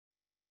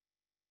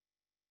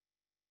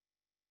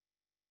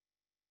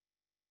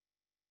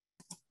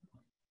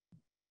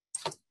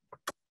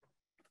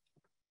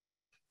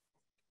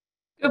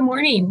Good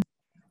morning.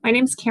 My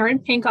name is Karen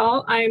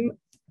Pinkall. I'm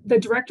the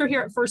director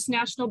here at First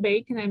National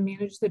Bank, and I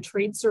manage the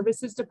Trade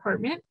Services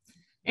Department.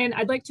 And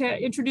I'd like to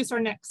introduce our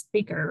next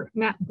speaker,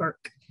 Matt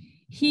Burke.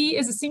 He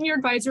is a senior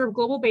advisor of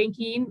global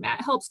banking.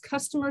 Matt helps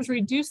customers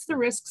reduce the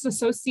risks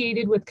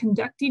associated with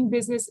conducting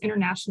business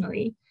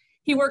internationally.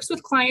 He works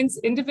with clients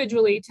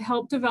individually to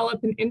help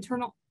develop an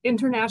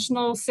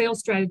international sales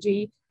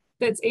strategy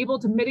that's able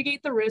to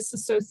mitigate the risks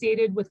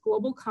associated with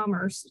global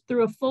commerce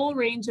through a full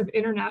range of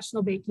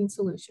international banking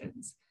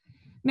solutions.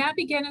 Matt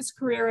began his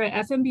career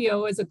at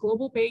FNBO as a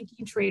global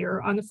banking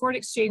trader on the foreign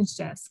exchange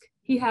desk.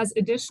 He has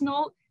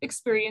additional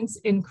experience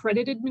in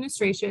credit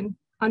administration,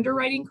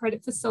 underwriting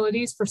credit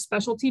facilities for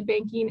specialty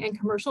banking and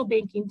commercial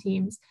banking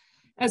teams,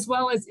 as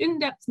well as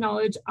in-depth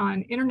knowledge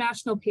on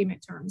international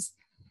payment terms.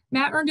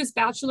 Matt earned his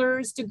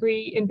bachelor's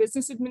degree in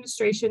business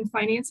administration,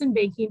 finance, and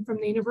banking from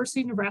the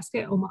University of Nebraska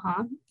at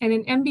Omaha, and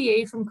an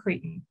MBA from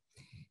Creighton.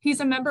 He's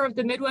a member of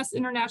the Midwest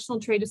International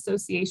Trade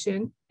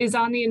Association, is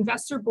on the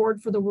investor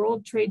board for the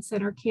World Trade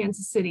Center,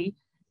 Kansas City,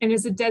 and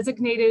is a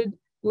designated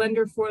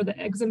lender for the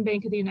Exim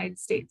Bank of the United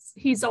States.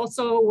 He's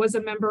also was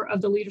a member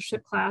of the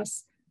Leadership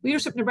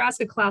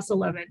Nebraska Class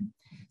 11.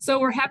 So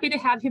we're happy to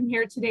have him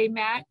here today,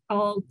 Matt.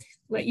 I'll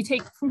let you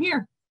take it from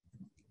here.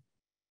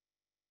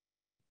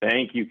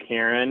 Thank you,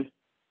 Karen.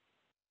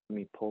 Let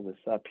me pull this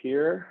up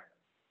here.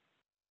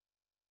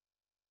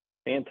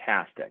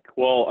 Fantastic.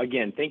 Well,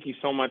 again, thank you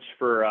so much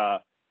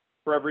for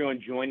everyone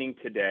joining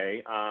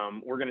today.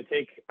 We're going to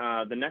take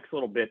the next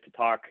little bit to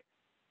talk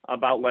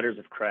about letters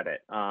of credit.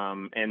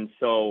 And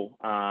so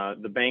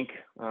the bank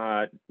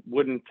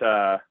wouldn't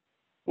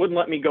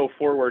let me go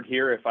forward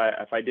here if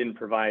I didn't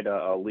provide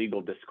a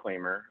legal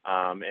disclaimer.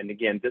 And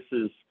again, this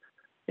is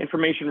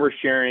information we're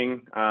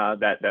sharing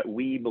that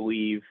we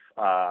believe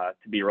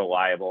to be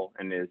reliable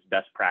and is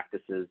best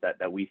practices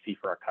that we see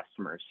for our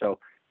customers. So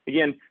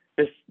again,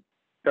 this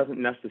doesn't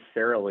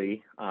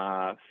necessarily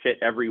fit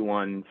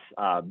everyone's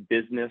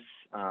business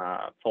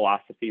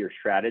philosophy or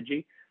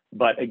strategy.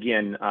 But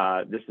again,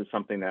 this is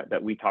something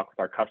that we talk with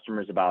our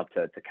customers about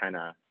to kind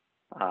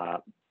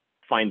of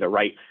find the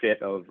right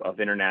fit of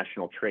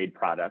international trade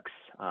products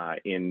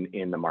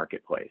in the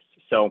marketplace.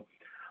 So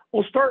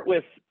we'll start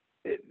with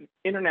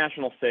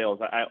international sales.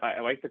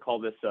 I like to call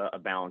this a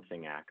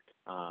balancing act.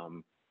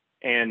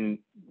 And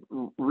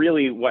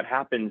really what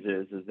happens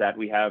is that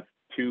we have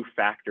two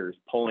factors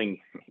pulling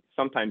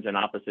sometimes in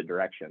opposite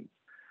directions.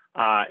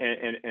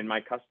 And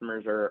my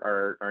customers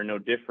are no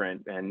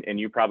different, and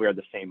you probably are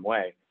the same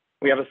way.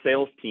 We have a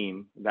sales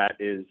team that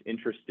is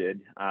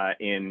interested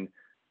in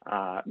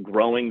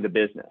growing the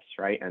business,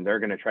 right? And they're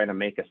going to try to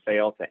make a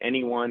sale to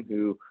anyone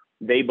who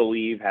they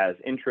believe has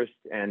interest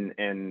and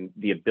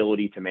the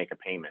ability to make a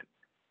payment.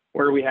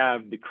 Where we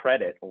have the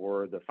credit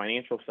or the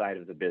financial side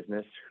of the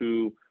business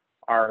who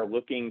are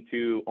looking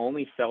to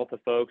only sell to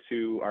folks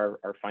who are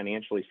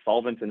financially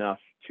solvent enough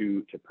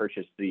to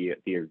purchase the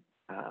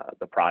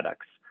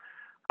products.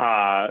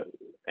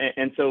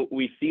 And so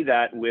we see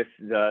that with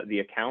the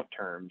account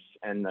terms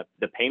and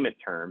the payment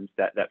terms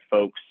that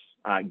folks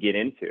get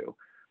into.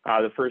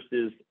 The first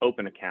is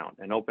open account.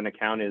 An open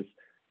account is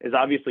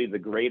obviously the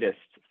greatest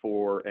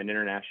for an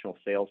international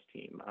sales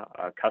team.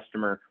 A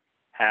customer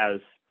has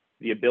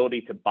the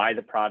ability to buy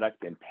the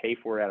product and pay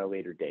for it at a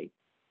later date.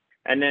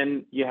 And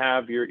then you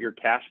have your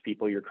cash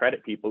people, your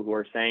credit people who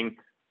are saying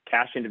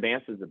cash in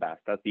advance is the best.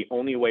 That's the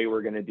only way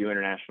we're going to do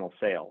international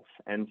sales.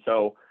 And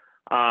so,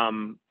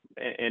 and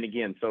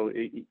again, so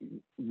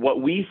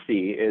what we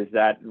see is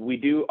that we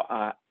do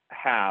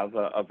have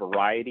a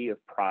variety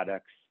of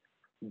products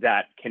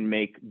that can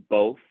make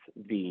both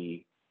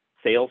the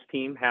sales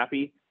team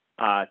happy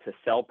to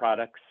sell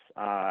products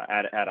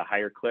at a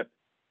higher clip,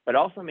 but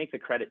also make the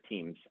credit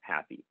teams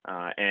happy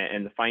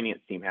and the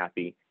finance team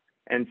happy.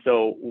 And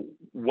so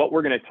what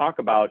we're going to talk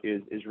about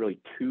is really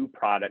two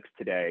products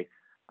today,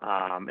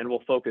 and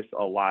we'll focus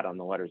a lot on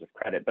the letters of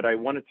credit. But I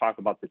want to talk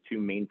about the two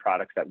main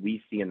products that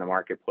we see in the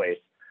marketplace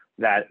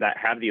that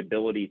have the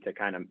ability to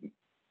kind of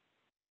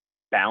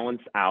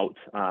balance out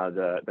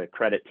the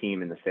credit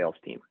team and the sales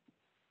team.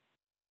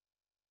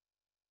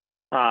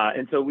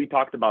 And so we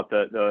talked about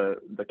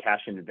the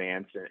cash in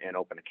advance and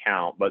open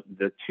account, but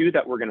the two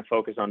that we're going to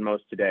focus on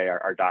most today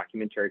are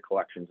documentary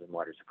collections and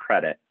letters of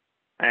credit.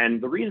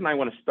 And the reason I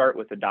want to start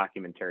with the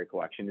documentary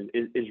collection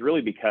is really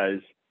because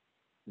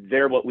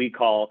they're what we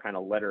call kind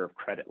of letter of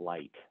credit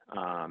light.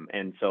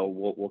 And so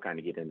we'll kind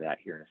of get into that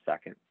here in a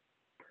second.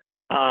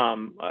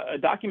 A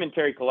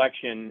documentary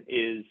collection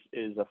is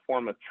a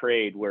form of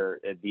trade where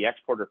the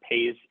exporter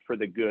pays for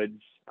the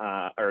goods,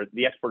 or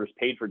the exporter is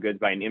paid for goods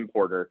by an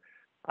importer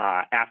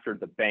after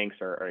the banks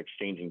are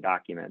exchanging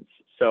documents.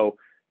 So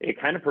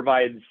it kind of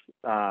provides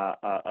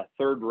a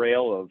third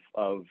rail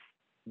of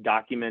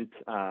document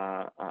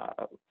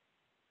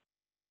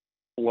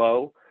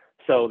flow,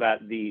 so that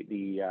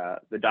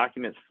the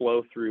documents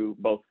flow through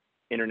both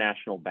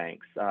international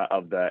banks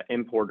of the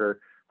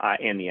importer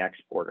and the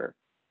exporter.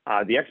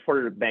 The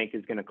exporter bank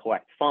is going to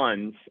collect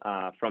funds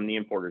from the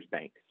importer's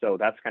bank, so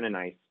that's kind of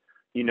nice.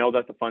 you know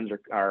that the funds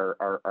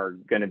are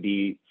going to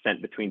be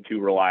sent between two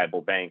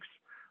reliable banks.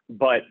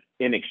 But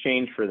in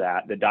exchange for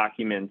that, the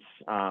documents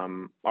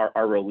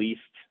are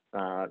released.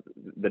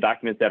 The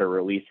documents that are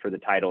released for the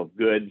title of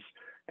goods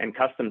and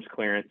customs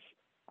clearance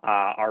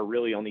are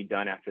really only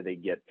done after they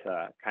get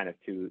kind of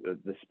to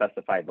the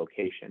specified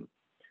location.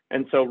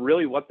 And so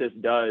really what this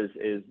does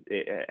is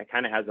it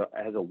kind of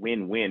has a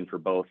win-win for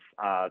both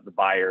the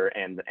buyer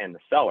and the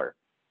seller.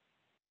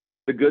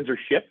 The goods are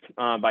shipped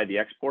by the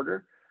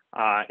exporter,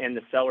 and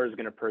the seller is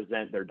going to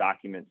present their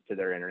documents to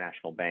their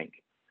international bank.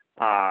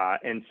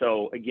 And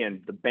so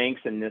again, the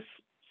banks in this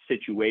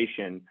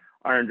situation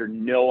are under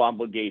no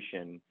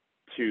obligation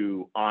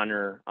to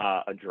honor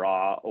a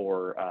draw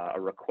or a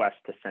request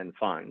to send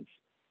funds.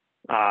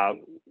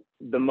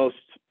 The most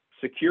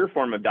secure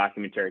form of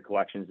documentary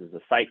collections is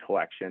a site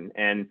collection,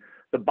 and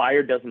the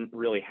buyer doesn't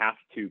really have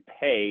to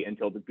pay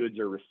until the goods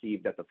are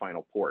received at the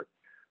final port.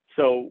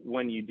 So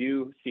when you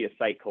do see a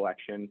site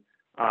collection,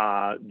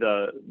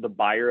 the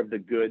buyer of the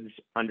goods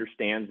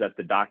understands that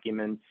the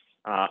documents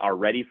are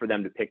ready for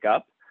them to pick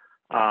up,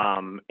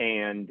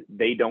 and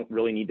they don't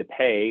really need to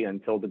pay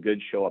until the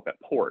goods show up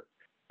at port.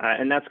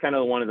 And that's kind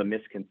of one of the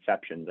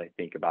misconceptions, I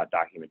think, about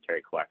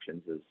documentary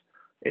collections is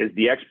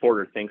the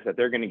exporter thinks that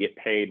they're going to get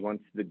paid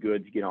once the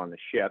goods get on the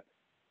ship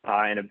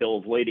and a bill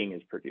of lading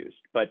is produced.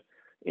 But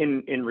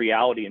in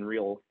reality, in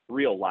real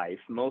life,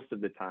 most of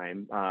the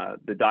time,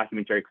 the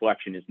documentary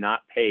collection is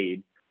not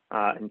paid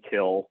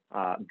until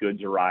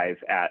goods arrive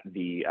at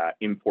the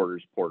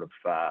importer's port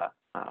of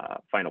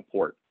final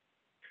port.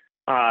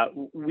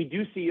 We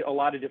do see a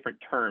lot of different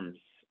terms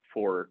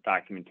for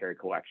documentary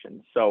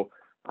collections. So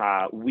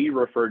we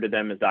refer to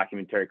them as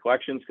documentary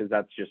collections because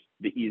that's just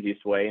the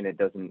easiest way and it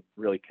doesn't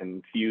really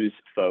confuse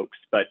folks.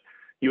 But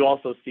you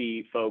also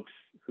see folks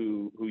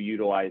who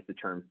utilize the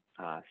term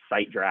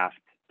site draft,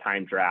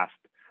 time draft,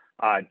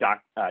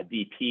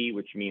 DP,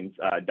 which means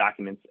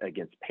documents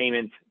against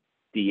payment,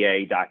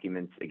 DA,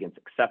 documents against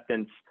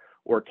acceptance,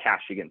 or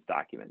cash against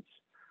documents.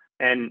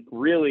 And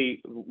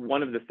really,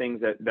 one of the things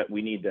that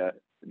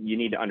you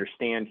need to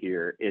understand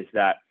here is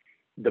that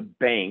the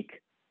bank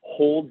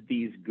holds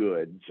these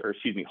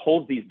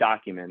holds these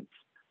documents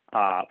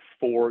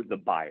for the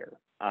buyer.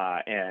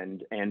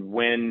 And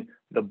when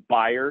the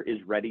buyer is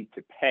ready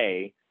to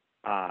pay,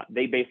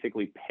 they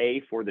basically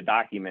pay for the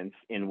documents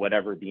in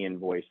whatever the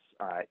invoice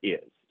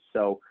is.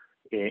 So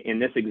in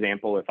this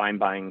example, if I'm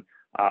buying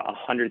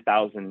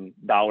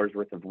 $100,000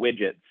 worth of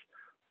widgets,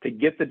 to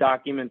get the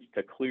documents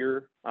to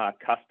clear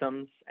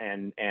customs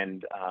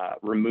and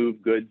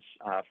remove goods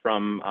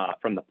from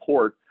the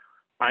port,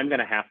 I'm going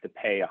to have to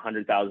pay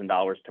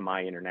 $100,000 to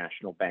my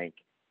international bank.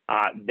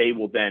 They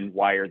will then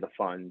wire the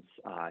funds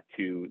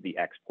to the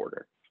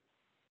exporter.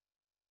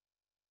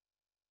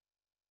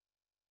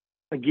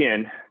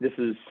 Again, this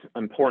is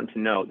important to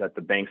note that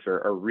the banks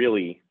are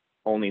really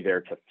only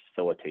there to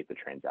facilitate the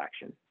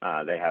transaction.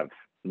 They have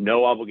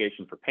no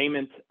obligation for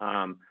payment.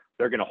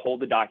 They're going to hold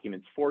the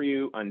documents for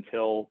you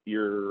until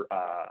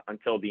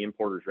the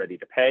importer is ready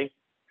to pay.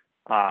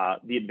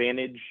 The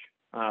advantage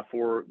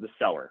for the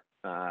seller,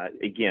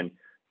 again,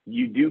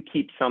 you do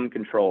keep some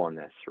control on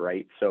this,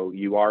 right? So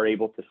you are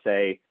able to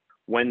say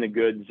when the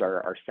goods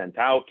are sent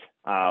out,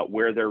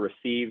 where they're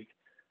received,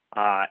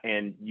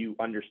 and you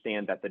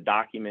understand that the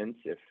documents,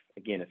 if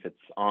it's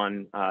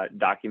on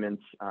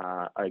documents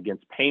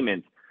against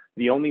payment,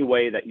 the only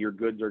way that your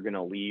goods are going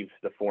to leave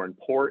the foreign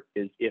port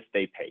is if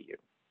they pay you.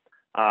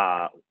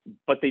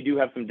 But they do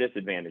have some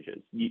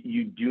disadvantages.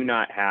 You do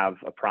not have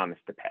a promise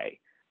to pay.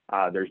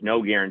 There's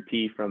no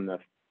guarantee from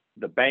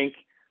the bank,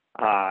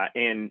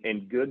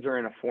 and goods are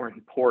in a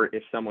foreign port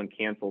if someone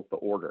cancels the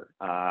order.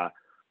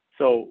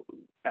 So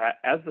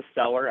as the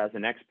seller, as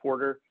an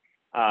exporter,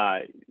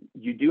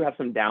 you do have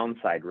some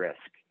downside risk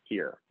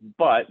here.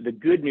 But the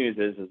good news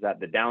is that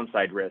the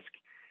downside risk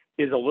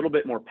is a little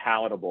bit more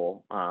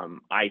palatable,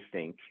 I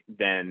think,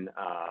 than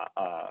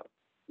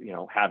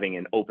having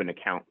an open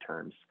account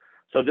terms.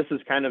 So this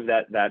is kind of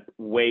that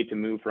way to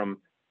move from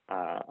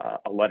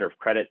a letter of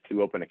credit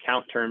to open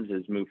account terms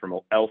is move from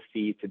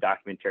LC to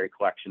documentary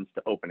collections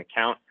to open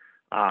account.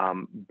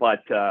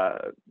 But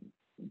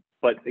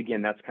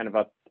again, that's kind of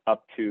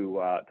up to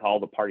all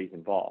the parties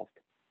involved.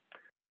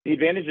 The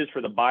advantages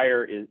for the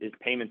buyer is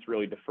payments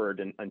really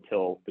deferred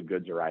until the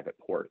goods arrive at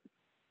port.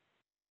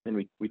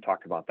 And we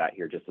talked about that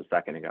here just a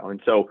second ago. And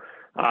so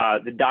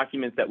the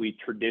documents that we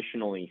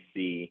traditionally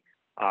see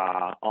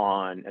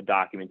on a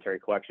documentary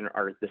collection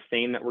are the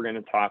same that we're going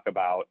to talk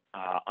about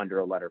under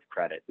a letter of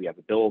credit. We have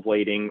a bill of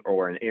lading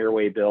or an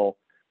airway bill,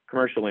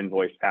 commercial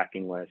invoice,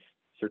 packing list,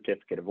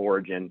 certificate of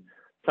origin.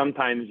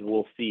 Sometimes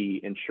we'll see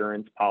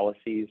insurance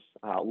policies,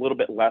 a little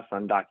bit less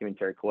on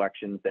documentary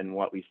collections than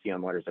what we see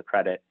on letters of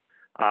credit.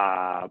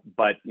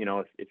 But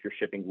if you're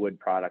shipping wood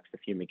products, the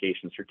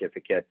fumigation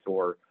certificates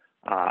or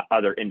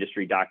other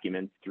industry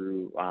documents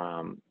through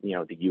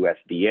the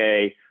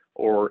USDA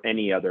or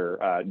any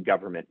other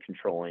government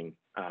controlling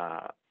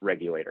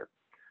regulator.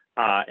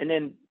 And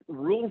then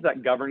rules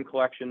that govern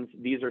collections,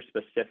 these are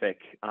specific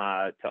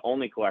to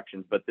only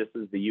collections, but this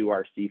is the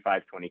URC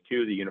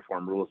 522, the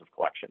Uniform Rules of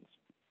Collections.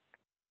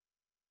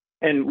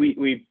 And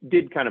we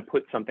did kind of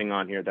put something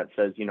on here that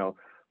says, you know,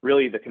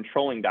 really the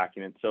controlling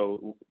document,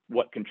 so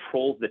what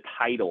controls the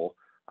title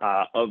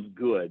of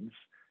goods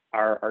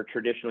are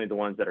traditionally the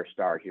ones that are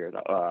starred here,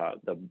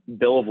 the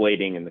bill of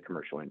lading and the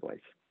commercial invoice.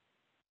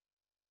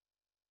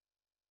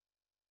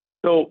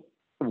 So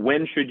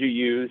when should you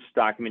use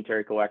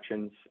documentary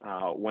collections?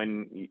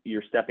 When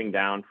you're stepping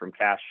down from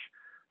cash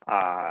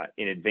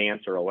in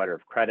advance or a letter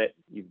of credit,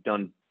 you've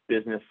done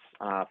business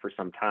for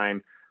some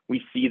time.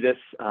 We see this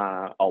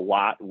a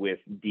lot with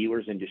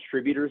dealers and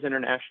distributors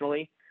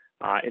internationally.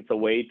 It's a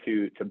way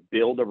to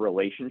build a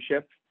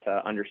relationship,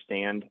 to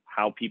understand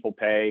how people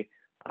pay,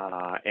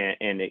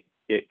 and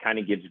it kind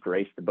of gives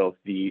grace to both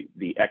the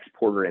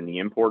exporter and the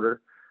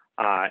importer.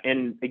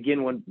 And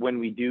again, when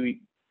we do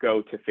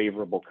go to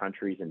favorable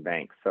countries and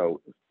banks,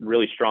 so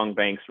really strong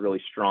banks,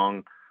 really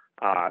strong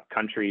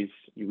countries,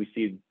 we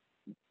see,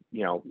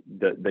 you know,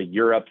 the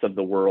Europes of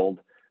the world,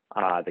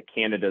 the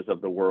Canadas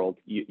of the world,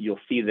 you'll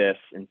see this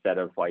instead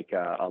of like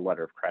a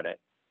letter of credit.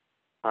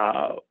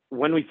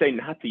 When we say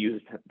not to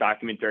use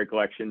documentary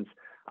collections,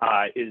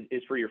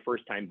 is for your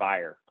first-time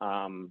buyer.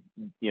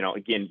 You know,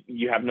 again,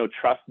 you have no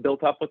trust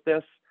built up with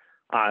this,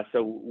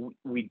 so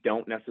we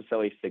don't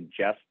necessarily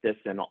suggest this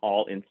in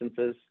all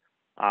instances.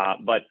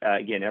 But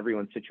again,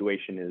 everyone's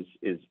situation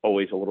is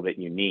always a little bit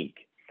unique.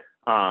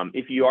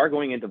 If you are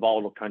going into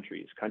volatile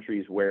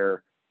countries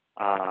where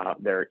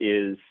there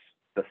is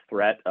the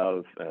threat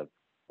of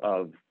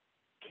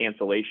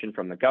cancellation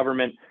from the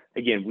government,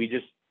 again, we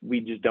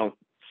just don't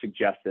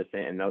suggest this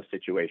in those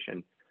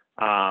situations.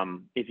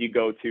 If you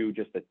go to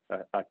just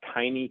a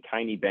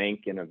tiny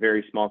bank in a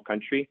very small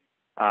country,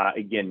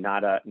 again,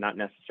 not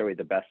necessarily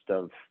the best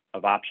of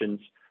options.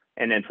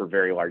 And then for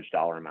very large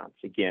dollar amounts,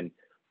 again,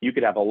 you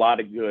could have a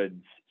lot of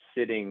goods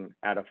sitting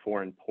at a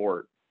foreign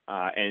port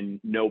and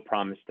no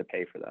promise to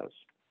pay for those.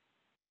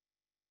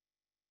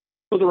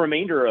 So the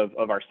remainder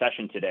of our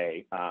session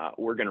today,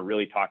 we're going to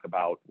really talk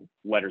about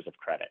letters of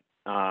credit.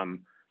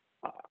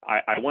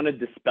 I want to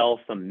dispel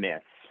some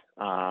myths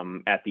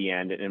at the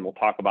end, and we'll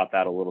talk about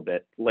that a little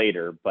bit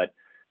later. But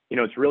you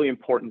know, it's really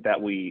important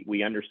that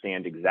we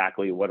understand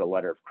exactly what a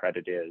letter of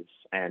credit is.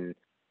 And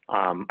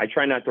I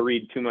try not to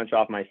read too much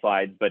off my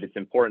slides, but it's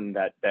important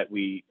that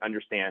we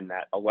understand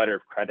that a letter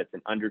of credit is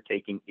an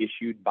undertaking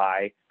issued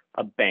by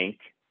a bank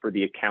for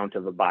the account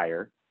of a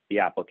buyer, the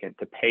applicant,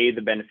 to pay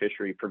the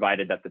beneficiary,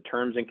 provided that the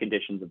terms and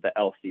conditions of the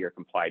LC are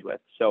complied with.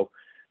 So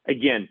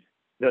again,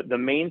 the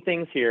main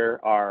things here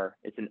are,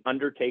 it's an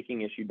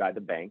undertaking issued by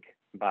the bank,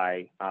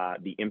 by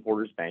the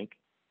importer's bank,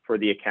 for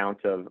the account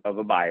of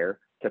a buyer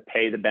to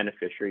pay the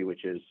beneficiary,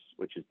 which is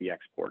the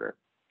exporter.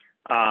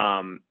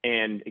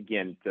 And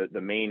again,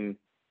 the main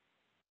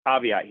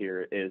caveat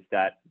here is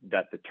that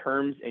the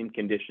terms and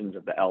conditions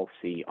of the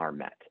LC are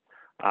met.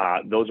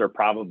 Those are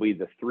probably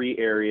the three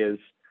areas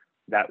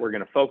that we're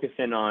going to focus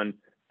in on,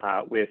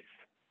 with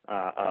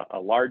a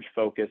large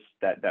focus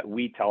that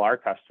we tell our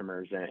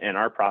customers and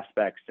our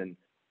prospects and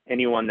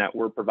anyone that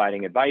we're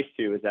providing advice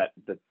to, is that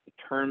the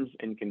terms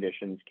and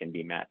conditions can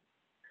be met.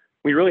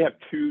 We really have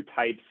two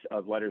types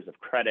of letters of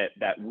credit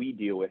that we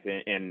deal with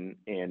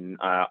in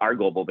our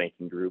global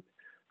banking group,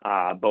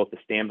 both a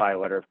standby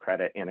letter of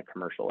credit and a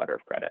commercial letter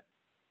of credit.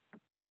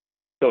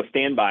 So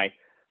standby,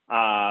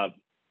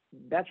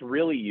 that's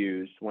really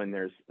used when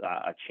there's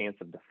a chance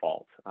of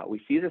default.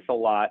 We see this a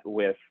lot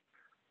with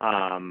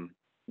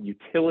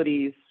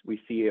utilities. We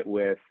see it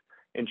with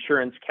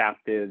insurance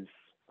captives,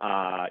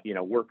 you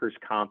know, workers'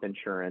 comp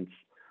insurance.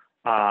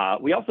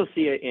 We also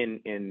see it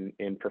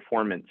in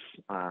performance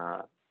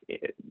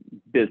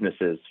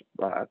businesses,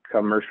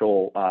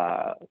 commercial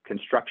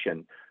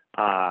construction.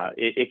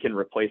 It can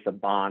replace a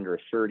bond or a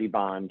surety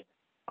bond.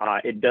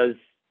 It does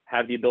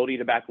have the ability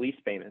to back lease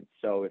payments.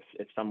 So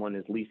if someone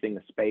is leasing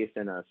a space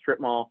in a strip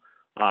mall,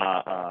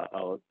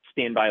 a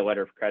standby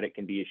letter of credit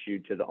can be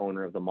issued to the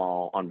owner of the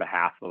mall on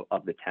behalf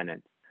of the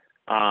tenant.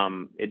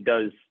 It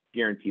does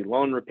guarantee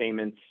loan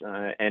repayments,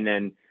 and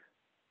then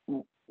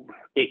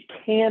it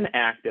can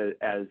act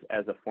as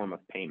a form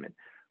of payment.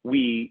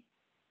 We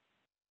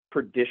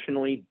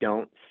traditionally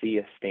don't see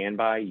a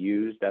standby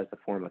used as a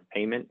form of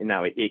payment. And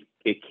now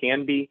it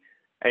can be.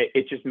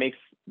 It just makes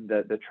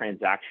the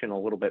transaction a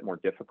little bit more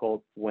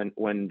difficult. When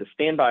the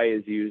standby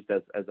is used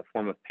as a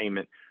form of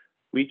payment,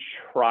 we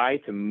try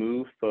to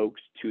move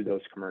folks to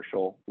those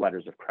commercial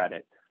letters of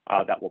credit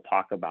that we'll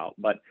talk about.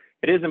 But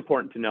it is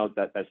important to note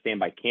that a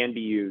standby can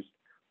be used,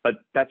 but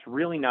that's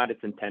really not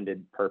its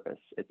intended purpose.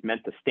 It's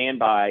meant to stand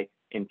by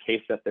in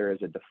case that there is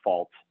a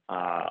default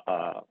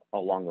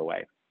along the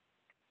way.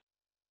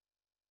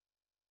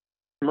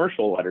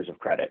 Commercial letters of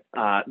credit.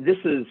 This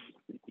is,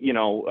 you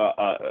know,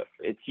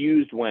 it's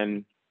used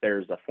when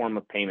there's a form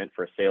of payment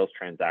for a sales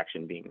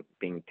transaction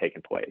being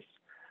taken place.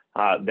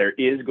 There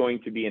is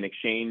going to be an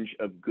exchange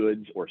of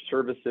goods or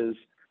services,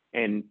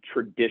 and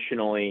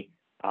traditionally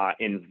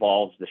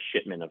involves the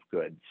shipment of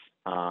goods.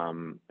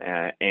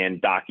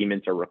 and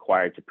documents are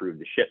required to prove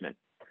the shipment.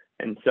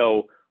 And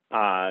so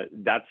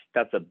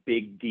that's a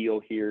big deal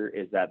here,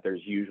 is that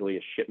there's usually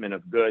a shipment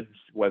of goods,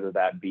 whether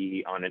that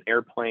be on an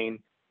airplane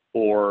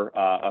or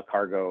a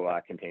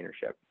cargo container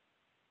ship.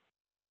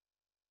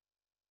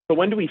 So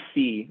when do we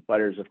see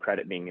letters of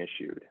credit being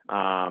issued?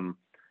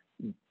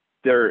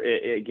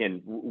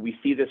 Again, we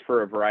see this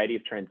for a variety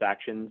of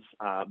transactions,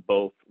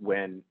 both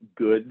when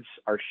goods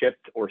are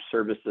shipped or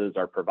services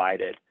are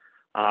provided.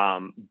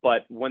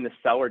 But when the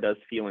seller does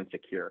feel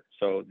insecure,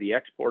 so the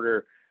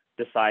exporter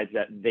decides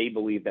that they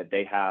believe that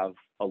they have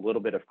a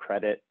little bit of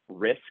credit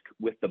risk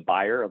with the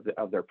buyer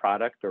of their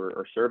product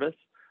or service,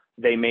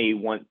 they may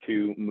want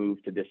to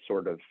move to this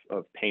sort of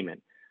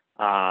payment.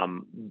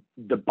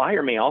 The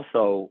buyer may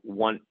also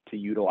want to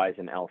utilize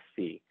an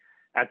LC.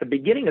 At the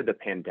beginning of the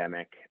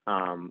pandemic,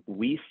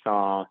 we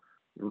saw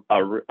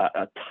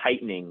a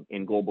tightening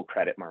in global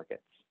credit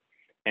markets.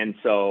 And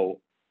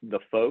so the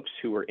folks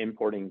who were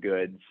importing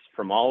goods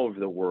from all over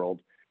the world,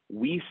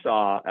 we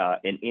saw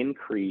an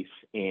increase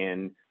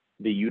in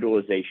the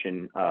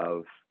utilization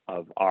of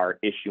our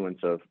issuance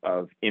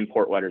of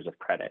import letters of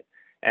credit.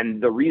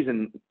 And the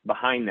reason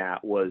behind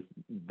that was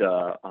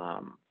the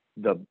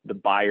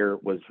buyer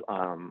was,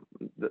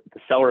 the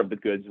seller of the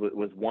goods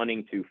was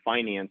wanting to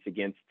finance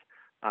against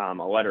a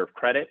letter of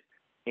credit.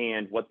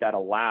 And what that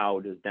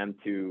allowed is them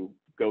to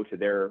go to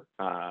their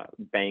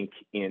bank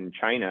in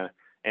China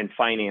and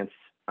finance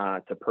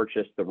to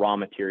purchase the raw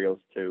materials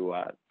to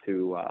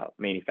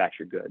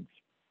manufacture goods.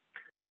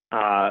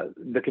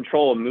 The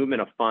control of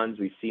movement of funds,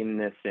 we've seen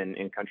this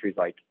in countries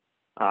like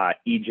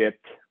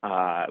Egypt,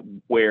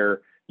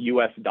 where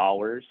US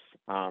dollars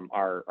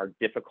are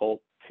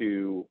difficult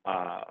to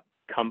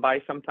come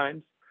by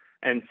sometimes.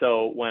 And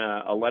so when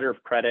a letter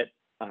of credit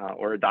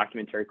or a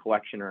documentary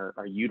collection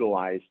are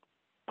utilized,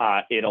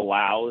 it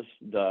allows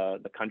the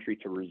country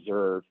to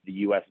reserve the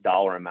US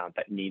dollar amount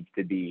that needs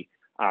to be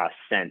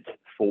sent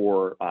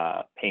for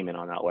payment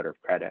on that letter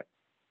of credit.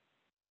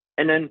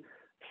 And then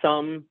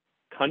some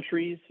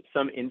countries,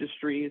 some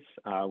industries,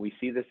 we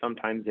see this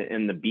sometimes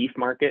in the beef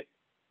market,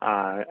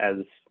 as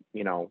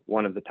you know,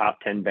 one of the top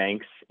 10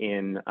 banks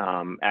in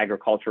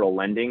agricultural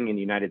lending in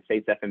the United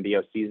States.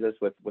 FNBO sees this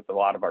with a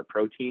lot of our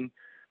protein,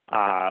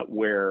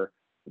 where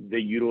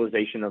the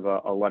utilization of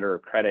a letter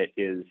of credit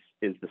is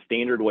the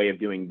standard way of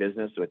doing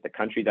business with the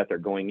country that they're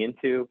going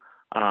into,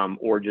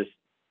 or just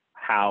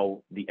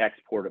how the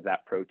export of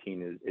that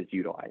protein is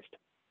utilized.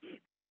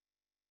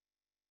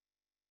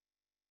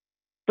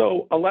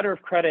 So a letter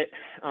of credit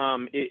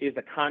is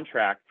a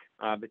contract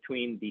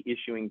between the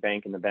issuing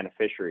bank and the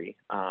beneficiary,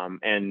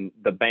 and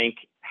the bank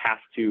has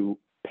to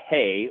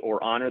pay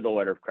or honor the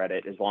letter of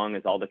credit as long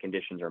as all the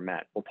conditions are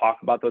met. We'll talk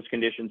about those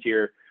conditions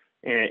here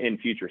in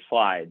future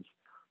slides,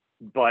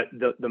 but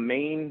the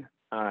main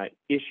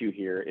issue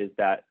here is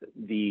that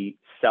the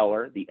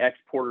seller, the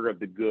exporter of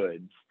the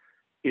goods,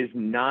 is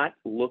not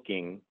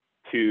looking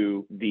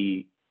to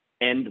the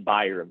end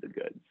buyer of the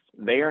goods.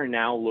 They are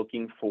now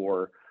looking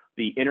for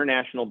the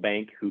international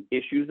bank who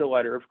issues a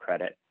letter of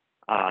credit.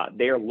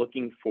 They are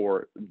looking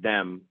for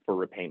them for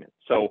repayment.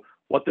 So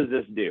what does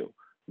this do?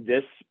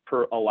 This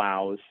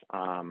allows,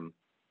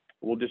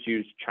 we'll just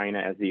use China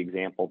as the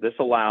example. This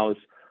allows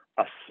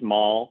a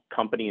small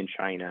company in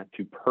China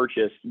to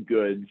purchase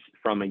goods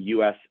from a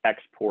US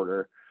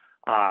exporter,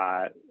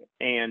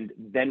 and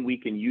then we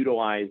can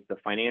utilize the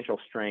financial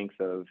strength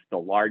of the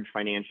large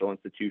financial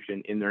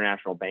institution,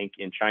 international bank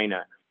in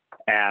China,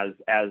 as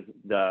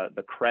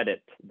the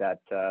credit that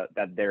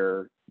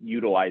they're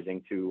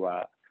utilizing to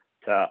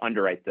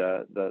underwrite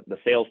the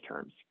sales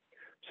terms.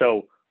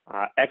 So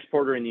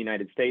exporter in the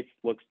United States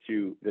looks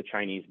to the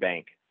Chinese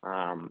bank,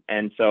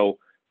 and so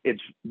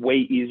it's way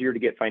easier to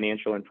get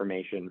financial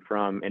information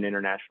from an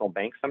international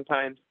bank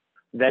sometimes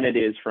than it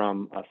is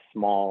from a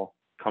small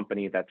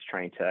company that's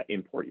trying to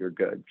import your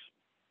goods.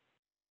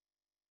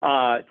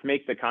 To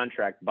make the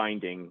contract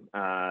binding,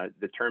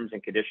 the terms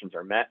and conditions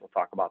are met. We'll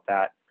talk about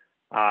that.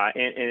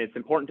 And it's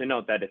important to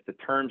note that if the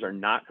terms are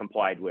not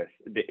complied with,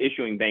 the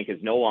issuing bank is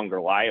no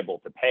longer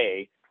liable to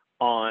pay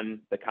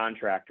on the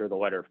contract or the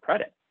letter of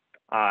credit.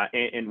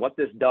 And what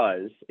this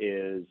does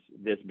is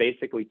this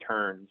basically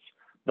turns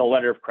the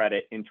letter of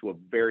credit into a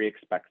very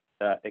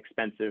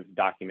expensive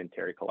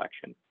documentary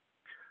collection.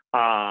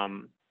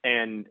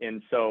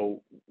 And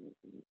so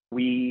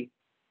we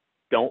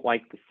don't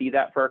like to see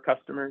that for our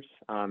customers.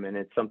 And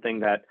it's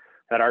something that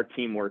our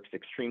team works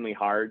extremely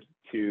hard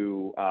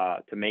to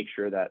make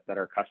sure that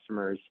our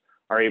customers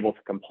are able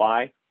to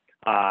comply.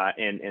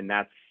 And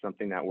that's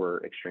something that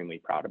we're extremely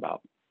proud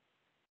about.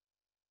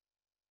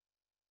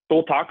 So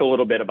we'll talk a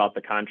little bit about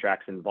the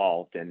contracts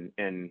involved,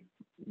 and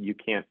you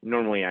can't,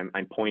 normally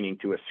I'm pointing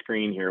to a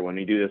screen here when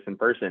we do this in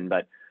person,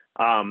 but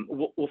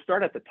we'll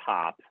start at the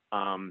top.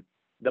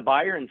 The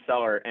buyer and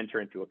seller enter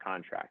into a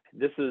contract.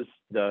 This is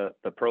the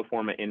pro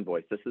forma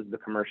invoice. This is the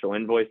commercial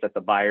invoice that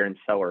the buyer and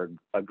seller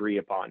agree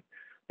upon.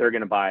 They're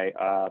going to buy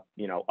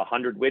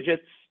 100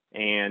 widgets,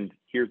 and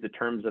here's the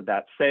terms of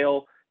that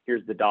sale.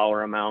 Here's the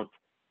dollar amount.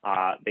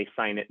 They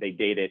sign it, they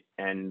date it,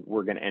 and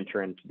we're going to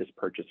enter into this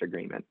purchase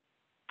agreement.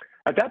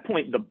 At that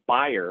point, the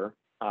buyer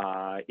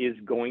is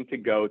going to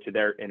go to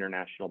their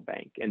international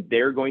bank, and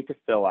they're going to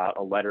fill out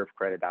a letter of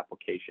credit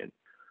application.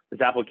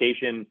 This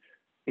application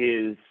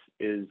is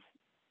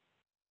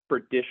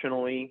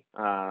traditionally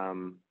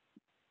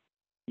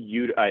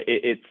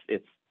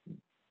it's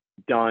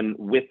done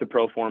with the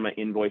pro forma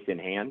invoice in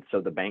hand, so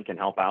the bank can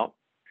help out.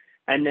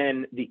 And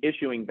then the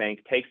issuing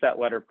bank takes that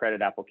letter of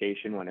credit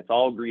application. When it's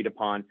all agreed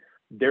upon,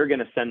 they're going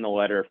to send the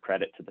letter of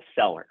credit to the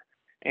seller.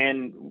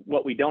 And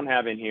what we don't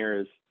have in here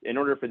is, in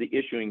order for the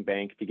issuing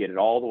bank to get it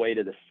all the way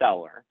to the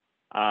seller,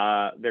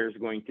 there's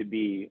going to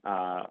be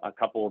a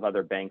couple of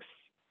other banks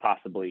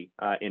possibly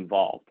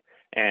involved,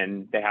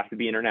 and they have to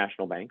be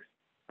international banks.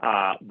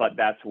 But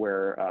that's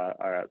where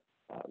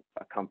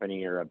a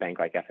company or a bank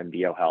like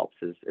FNBO helps,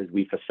 is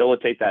we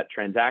facilitate that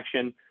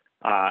transaction,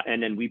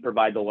 and then we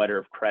provide the letter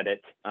of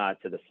credit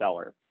to the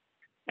seller.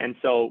 And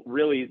so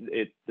really,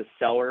 the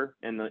seller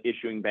and the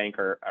issuing bank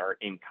are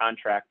in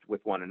contract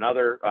with one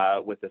another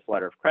with this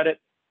letter of credit,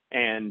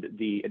 and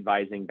the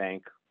advising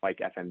bank like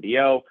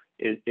FNBO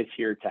is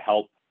here to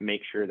help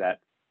make sure that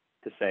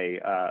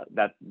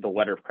that the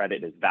letter of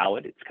credit is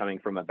valid. It's coming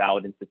from a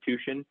valid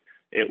institution.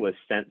 It was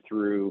sent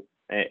through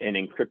an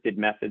encrypted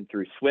method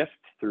through SWIFT,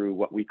 through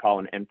what we call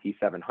an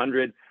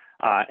MT700,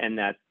 and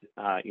that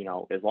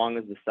as long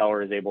as the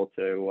seller is able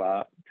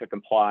to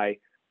comply,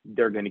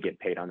 they're going to get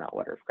paid on that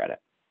letter of credit.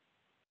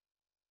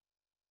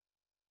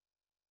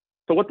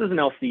 So what does an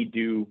LC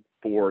do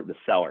for the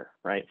seller,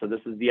 right? So this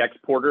is the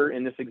exporter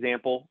in this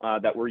example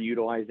that we're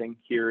utilizing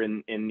here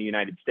in the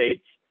United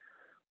States.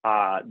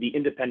 The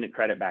independent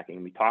credit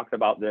backing, we talked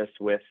about this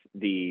with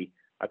a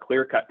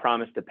clear-cut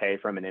promise to pay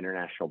from an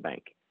international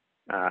bank.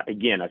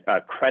 Again,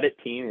 a credit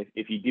team,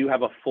 if you do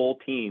have a full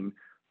team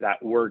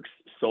that works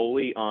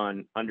solely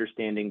on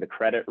understanding the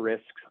credit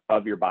risks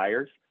of your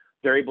buyers,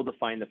 they're able to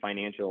find the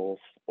financials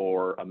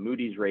or a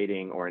Moody's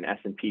rating or an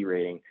S&P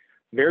rating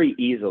very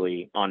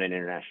easily on an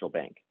international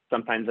bank.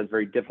 Sometimes that's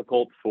very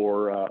difficult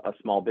for a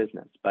small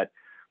business, but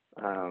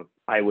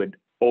I would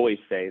always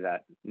say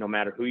that no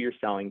matter who you're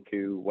selling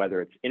to,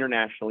 whether it's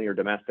internationally or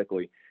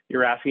domestically,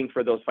 you're asking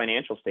for those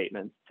financial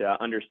statements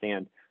to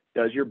understand,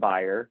 does your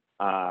buyer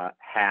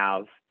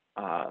have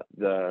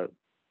the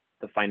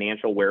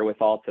financial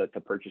wherewithal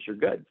to purchase your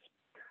goods?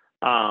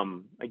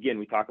 Again,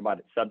 we talk about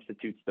it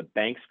substitutes the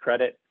bank's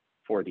credit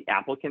for the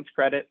applicant's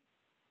credit,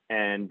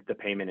 and the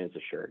payment is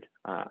assured.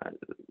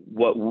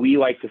 What we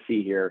like to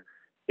see here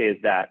is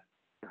that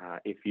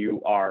if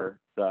you are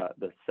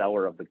the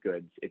seller of the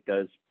goods, it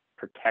does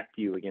protect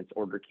you against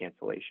order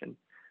cancellation.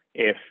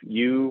 If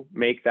you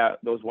make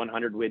those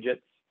 100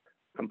 widgets,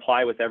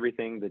 comply with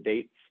everything, the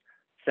dates,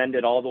 send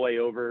it all the way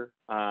over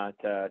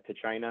to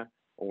China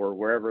or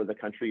wherever the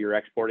country you're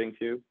exporting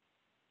to,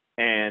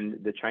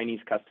 and the Chinese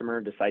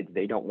customer decides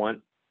they don't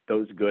want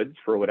those goods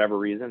for whatever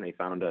reason, they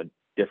found a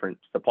different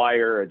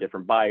supplier, a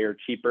different buyer,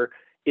 cheaper,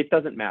 it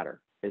doesn't matter.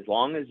 As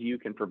long as you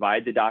can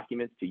provide the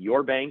documents to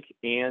your bank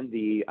and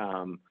the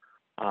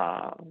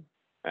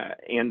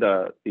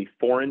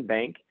foreign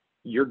bank,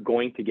 you're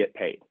going to get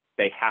paid.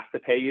 They have to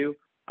pay you,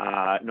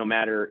 no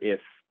matter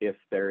if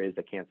there is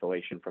a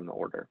cancellation from the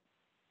order.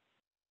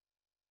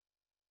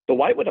 So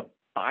why would a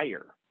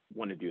buyer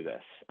want to do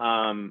this?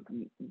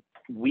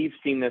 We've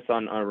seen this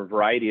on a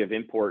variety of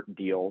import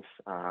deals.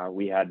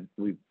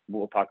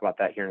 We'll talk about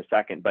that here in a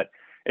second, but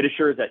it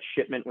assures that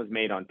shipment was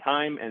made on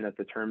time and that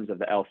the terms of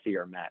the LC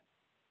are met.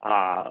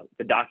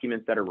 The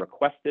documents that are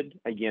requested,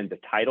 again, the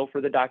title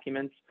for the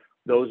documents,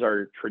 those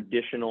are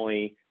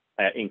traditionally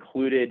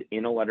included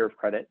in a letter of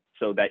credit,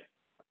 so that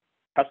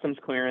customs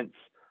clearance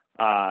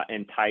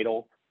and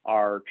title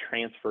are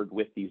transferred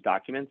with these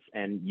documents,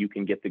 and you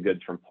can get the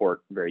goods from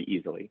port very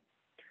easily.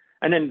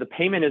 And then the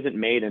payment isn't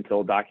made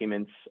until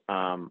documents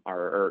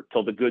or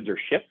till the goods are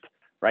shipped,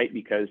 right?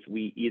 Because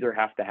we either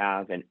have to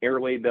have an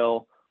airway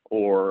bill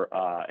or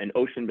an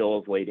ocean bill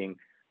of lading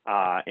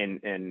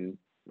and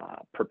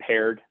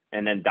prepared,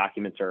 and then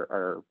documents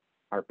are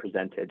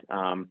presented.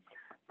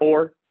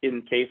 Or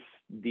in case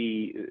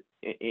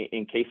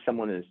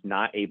someone is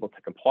not able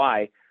to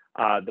comply,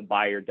 the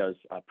buyer does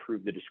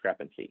prove the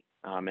discrepancy,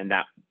 and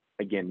that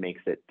again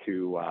makes it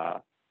to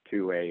a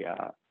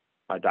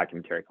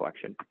documentary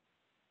collection.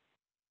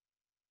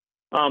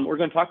 We're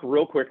going to talk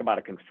real quick about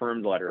a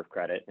confirmed letter of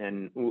credit,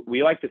 and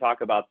we like to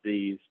talk about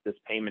this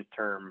payment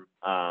term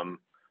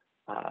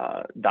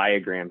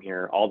diagram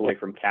here, all the way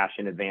from cash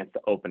in advance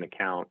to open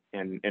account,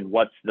 and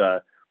what's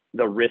the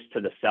risk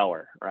to the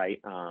seller,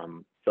 right?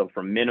 So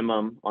from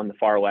minimum on the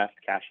far left,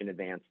 cash in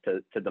advance,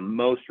 to the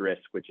most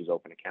risk, which is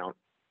open account.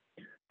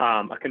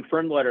 A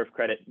confirmed letter of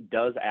credit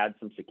does add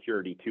some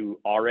security to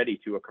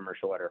a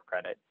commercial letter of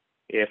credit.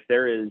 If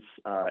there is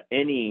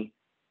any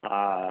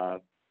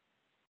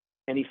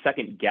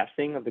second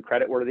guessing of the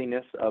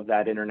creditworthiness of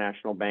that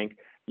international bank,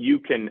 you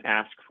can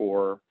ask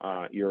for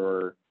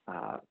your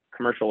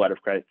commercial letter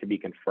of credit to be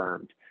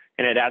confirmed,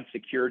 and it adds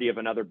security of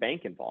another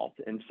bank involved.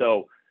 And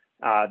so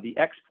the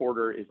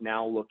exporter is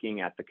now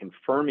looking at the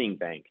confirming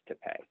bank to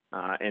pay.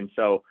 And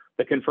so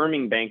the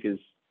confirming bank is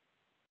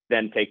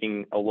then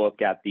taking a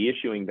look at the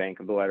issuing bank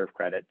of the letter of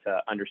credit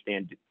to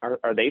understand,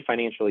 are they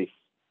financially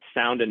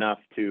sound enough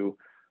to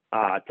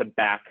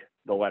back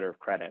the letter of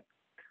credit?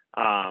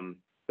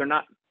 They're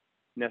not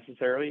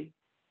necessarily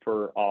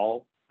for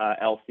all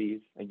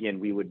LCs. Again,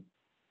 we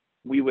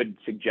would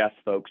suggest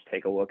folks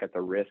take a look at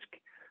the risk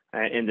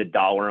and the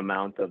dollar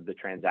amount of the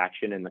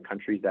transaction in the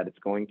countries that it's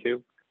going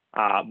to.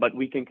 But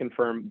we can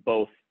confirm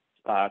both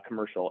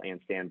commercial and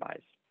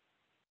standbys.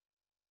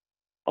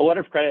 A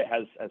letter of credit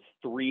has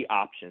three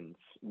options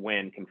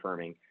when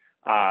confirming.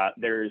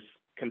 There's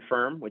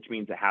confirm, which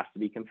means it has to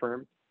be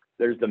confirmed.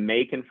 There's the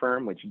may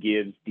confirm, which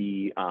gives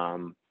the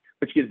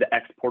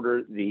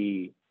exporter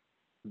the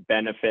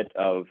benefit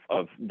of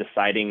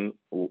deciding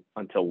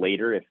until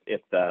later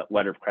if the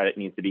letter of credit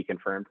needs to be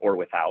confirmed or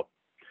without.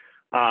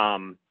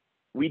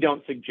 We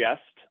don't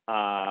suggest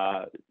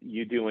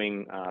you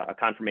doing a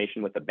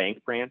confirmation with the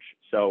bank branch.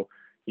 So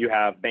you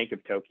have Bank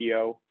of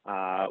Tokyo.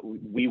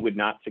 We would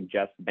not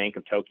suggest Bank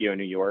of Tokyo,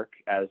 New York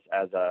as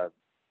a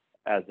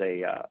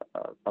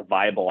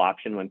viable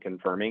option when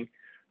confirming.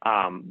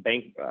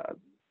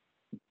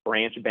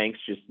 Branch banks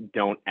just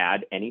don't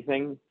add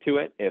anything to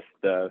it. If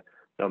the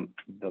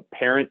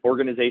parent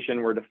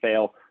organization were to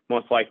fail,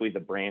 most likely the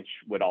branch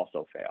would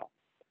also fail.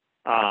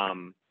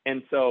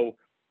 And so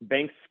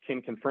banks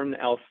can confirm the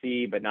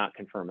LC, but not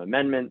confirm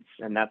amendments.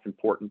 And that's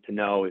important to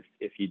know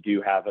if you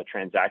do have a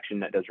transaction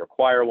that does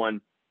require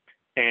one.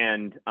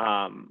 And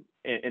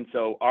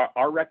so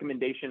our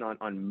recommendation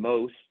on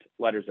most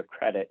letters of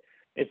credit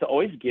is to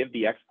always give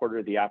the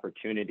exporter the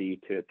opportunity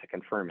to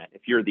confirm it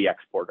if you're the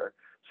exporter.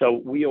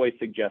 So we always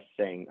suggest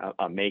saying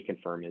a may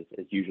confirm is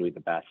usually the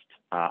best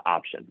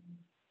option.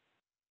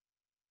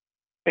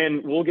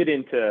 And we'll get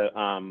into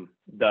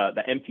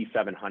the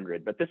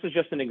MT700, but this is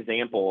just an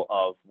example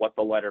of what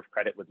the letter of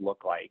credit would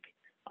look like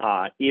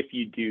if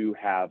you do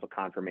have a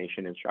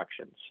confirmation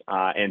instructions.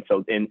 And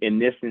so in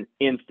this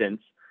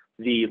instance,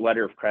 the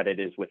letter of credit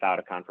is without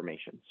a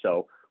confirmation.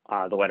 So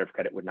the letter of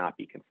credit would not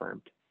be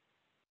confirmed.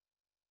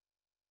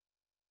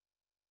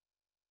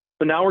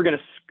 So now we're going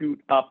to scoot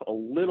up a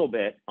little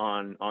bit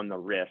on the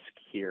risk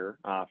here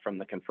from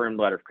the confirmed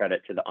letter of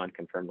credit to the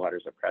unconfirmed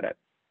letters of credit.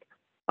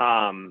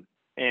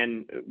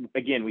 And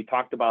again, we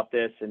talked about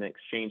this in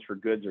exchange for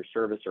goods or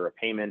service or a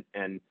payment,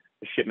 and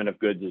the shipment of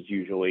goods is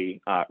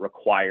usually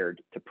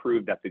required to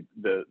prove that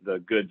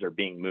the goods are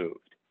being moved.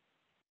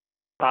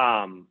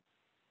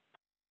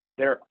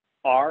 There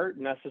are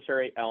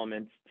necessary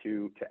elements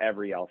to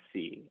every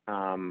LC.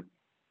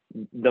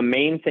 The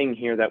main thing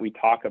here that we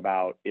talk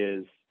about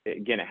is,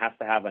 again, it has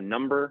to have a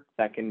number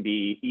that can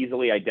be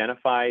easily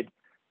identified.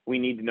 We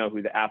need to know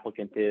who the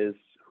applicant is,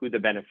 who the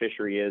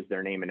beneficiary is,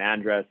 their name and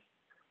address,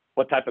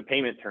 what type of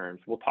payment terms.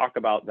 We'll talk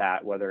about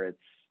that, whether it's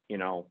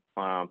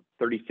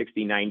 30,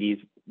 60,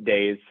 90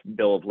 days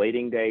bill of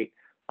lading date,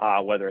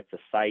 whether it's a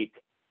site.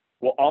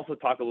 We'll also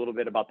talk a little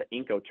bit about the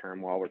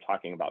Incoterm while we're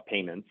talking about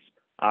payments,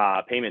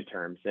 payment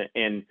terms.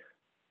 And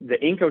the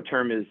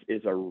Incoterm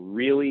is a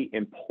really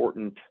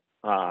important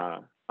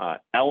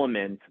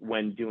element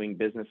when doing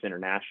business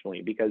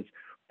internationally, because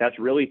that's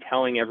really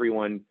telling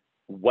everyone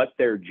what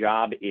their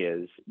job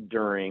is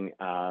during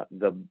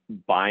the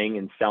buying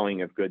and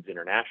selling of goods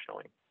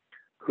internationally.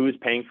 Who's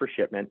paying for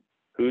shipment,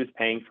 who's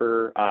paying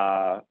for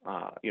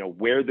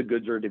where the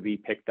goods are to be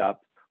picked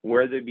up,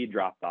 where they be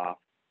dropped off,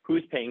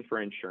 who's paying for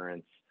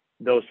insurance,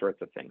 those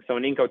sorts of things. So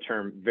an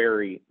Incoterm,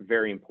 very,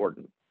 very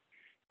important.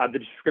 The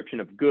description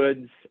of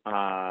goods,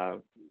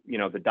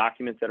 the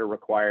documents that are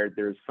required.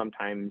 There's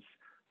sometimes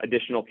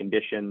additional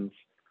conditions.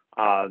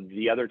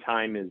 The other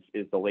time is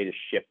the latest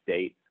ship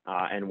date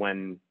and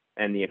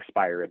the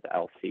expiry of the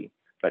LC.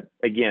 But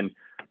again,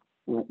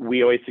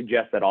 we always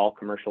suggest that all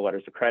commercial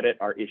letters of credit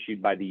are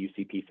issued by the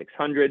UCP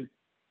 600.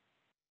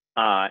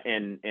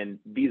 And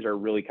these are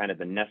really kind of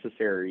the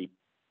necessary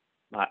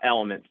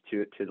elements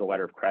to the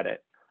letter of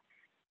credit.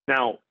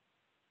 Now,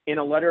 in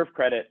a letter of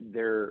credit,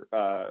 there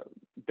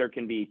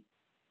can be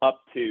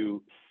up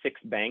to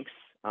 6 banks,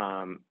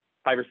 5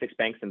 or 6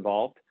 banks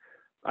involved.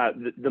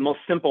 The most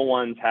simple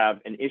ones have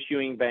an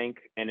issuing bank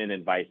and an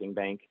advising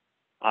bank.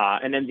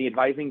 And then the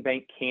advising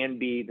bank can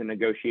be the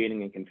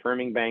negotiating and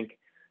confirming bank,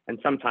 and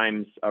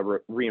sometimes a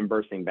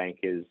reimbursing bank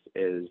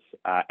is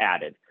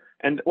added.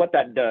 And what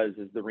that does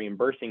is the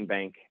reimbursing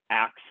bank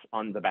acts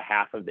on the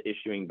behalf of the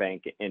issuing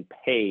bank and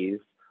pays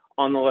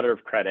on the letter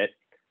of credit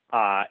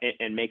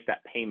and makes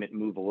that payment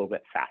move a little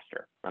bit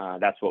faster.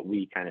 That's what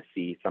we kind of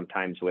see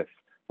sometimes with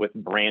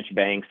branch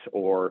banks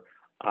or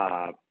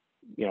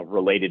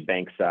related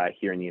banks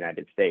here in the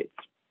United States.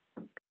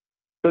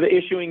 So the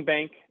issuing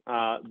bank,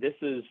 this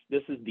is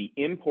the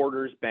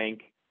importer's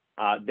bank.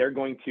 They're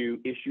going to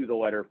issue the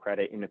letter of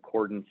credit in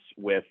accordance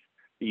with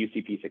the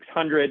UCP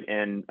 600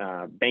 and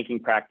banking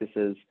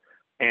practices,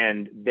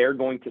 and they're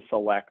going to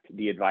select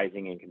the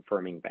advising and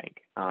confirming bank.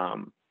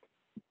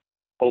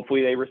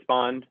 Hopefully they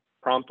respond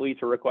promptly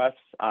to requests.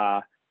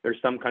 There's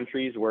some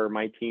countries where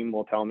my team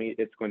will tell me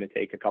it's going to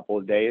take a couple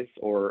of days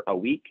or a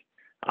week.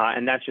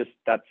 And that's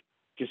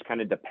just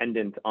kind of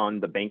dependent on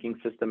the banking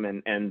system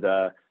and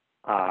the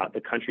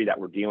country that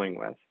we're dealing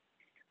with.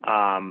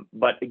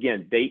 But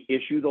again, they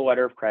issue the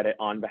letter of credit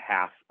on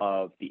behalf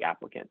of the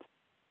applicant.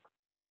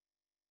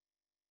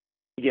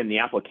 Again, the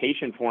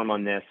application form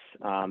on this,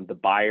 the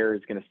buyer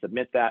is going to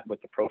submit that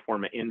with the pro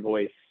forma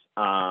invoice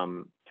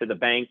to the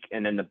bank,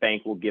 and then the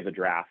bank will give a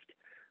draft.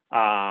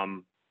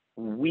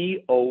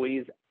 We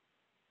always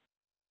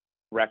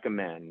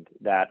recommend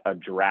that a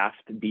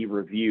draft be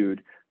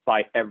reviewed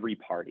by every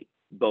party,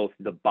 both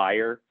the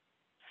buyer,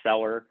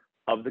 seller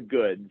of the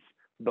goods,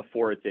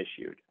 before it's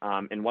issued.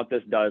 And what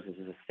this does is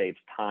it saves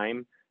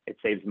time, it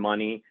saves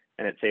money,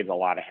 and it saves a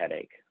lot of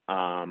headache.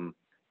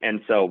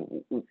 And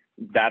so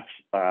that's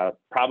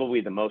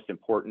probably the most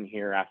important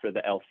here after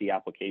the LC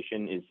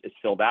application is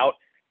filled out,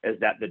 is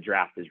that the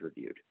draft is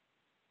reviewed.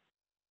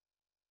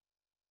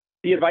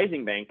 The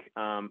advising bank,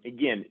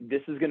 again,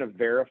 this is going to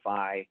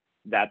verify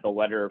that the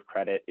letter of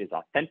credit is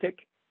authentic.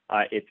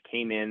 It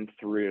came in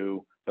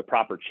through the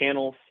proper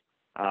channels,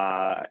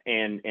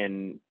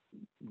 and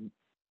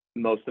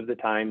most of the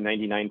time,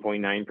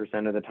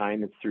 99.9% of the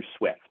time, it's through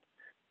SWIFT.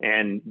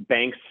 And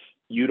banks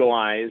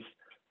utilize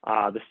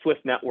the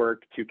SWIFT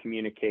network to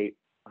communicate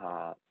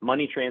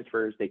money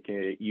transfers. They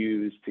can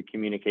use to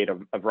communicate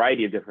a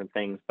variety of different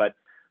things, but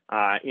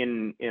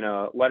in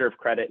a letter of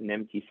credit, an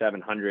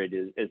MT-700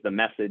 is the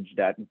message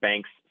that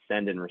banks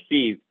send and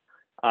receive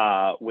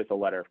with a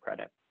letter of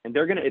credit. And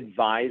they're going to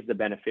advise the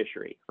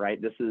beneficiary,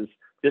 right? This is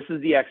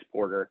the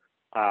exporter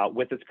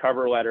with its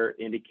cover letter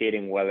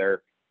indicating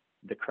whether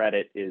the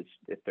credit is,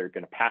 if they're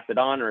going to pass it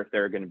on or if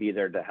they're going to be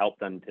there to help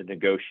them to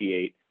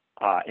negotiate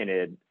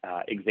and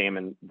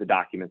examine the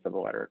documents of a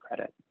letter of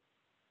credit.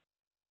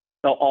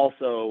 They'll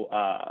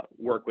also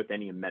work with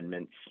any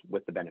amendments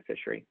with the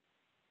beneficiary.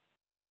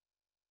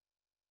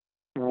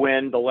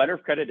 When the letter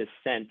of credit is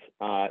sent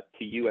to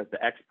you as the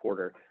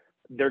exporter,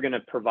 they're going to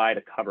provide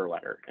a cover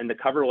letter. And the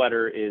cover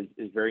letter is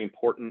very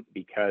important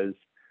because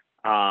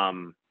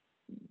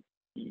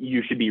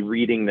you should be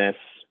reading this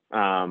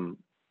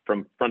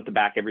from front to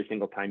back every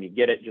single time you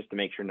get it, just to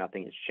make sure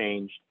nothing has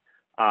changed.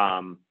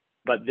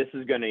 But this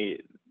is going to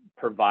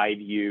provide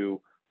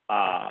you,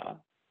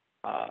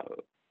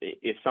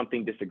 if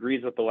something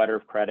disagrees with the letter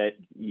of credit,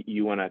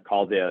 you want to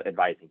call the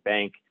advising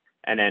bank.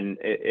 And then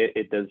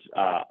it does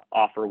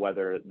offer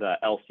whether the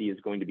LC is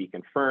going to be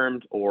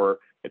confirmed or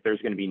if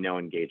there's going to be no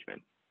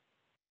engagement.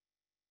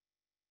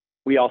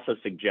 We also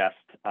suggest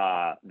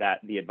that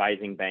the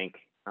advising bank,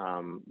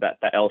 that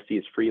the LC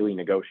is freely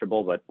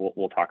negotiable, but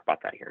we'll talk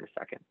about that here in a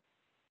second.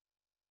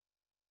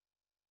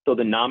 So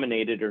the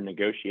nominated or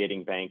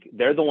negotiating bank,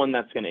 they're the one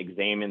that's going to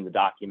examine the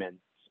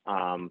documents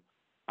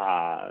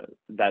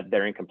that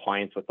they're in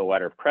compliance with the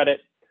letter of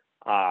credit.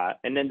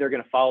 And then they're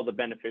going to follow the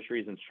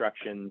beneficiary's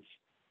instructions.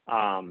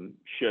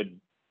 Should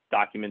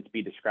documents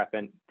be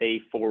discrepant,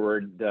 they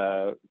forward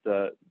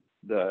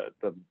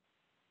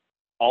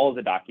all of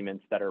the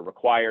documents that are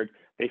required.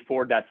 They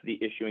forward that to the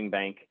issuing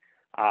bank,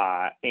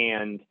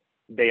 and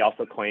they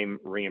also claim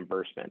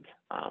reimbursement.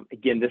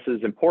 Again, this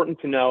is important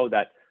to know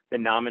that the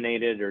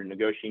nominated or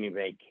negotiating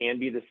bank can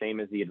be the same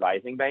as the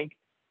advising bank,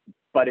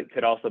 but it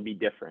could also be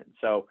different.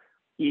 So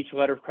each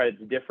letter of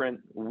credit is different.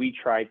 We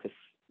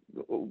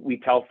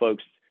tell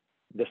folks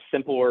the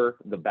simpler,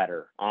 the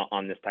better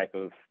on this type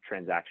of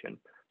transaction.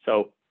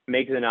 So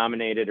make the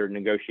nominated or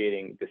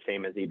negotiating the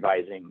same as the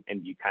advising,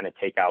 and you kind of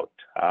take out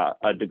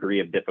a degree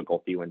of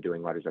difficulty when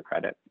doing letters of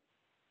credit.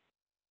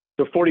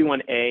 So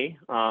 41A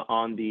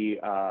on the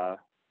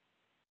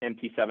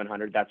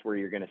MT-700, that's where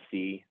you're going to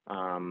see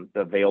the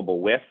available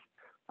with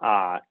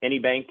any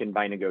bank and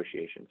by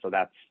negotiation. So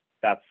that's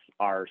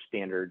our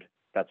standard.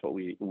 That's what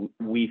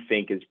we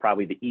think is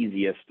probably the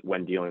easiest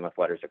when dealing with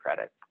letters of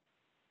credit.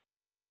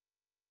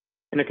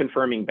 And a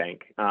confirming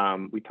bank.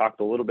 We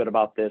talked a little bit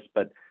about this,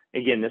 but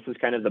again, this is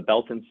kind of the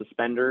belt and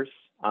suspenders.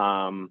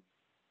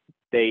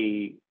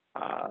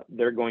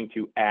 They're going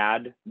to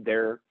add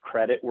their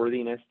credit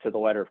worthiness to the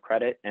letter of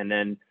credit, and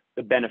then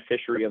the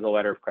beneficiary of the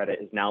letter of credit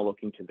is now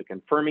looking to the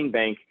confirming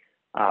bank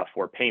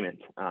for payment.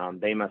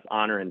 They must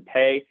honor and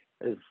pay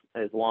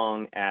as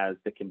long as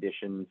the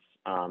conditions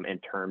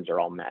and terms are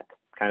all met.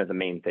 Kind of the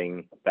main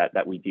thing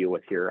that we deal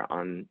with here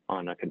on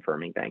a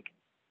confirming bank.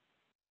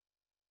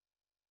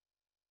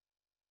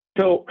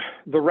 So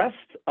the rest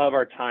of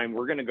our time,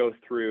 we're going to go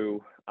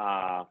through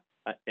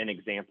an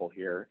example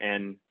here.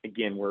 And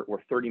again, we're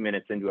 30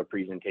 minutes into a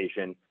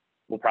presentation.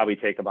 We'll probably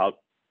take about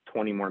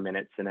 20 more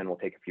minutes, and then we'll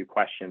take a few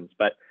questions.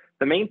 But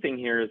the main thing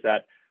here is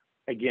that,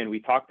 again, we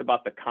talked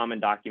about the common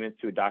documents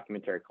to a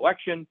documentary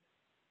collection,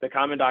 the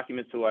common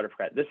documents to a letter of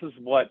credit. This is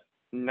what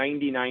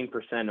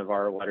 99% of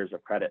our letters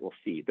of credit will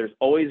see. There's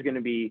always going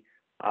to be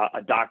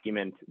a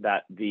document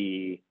that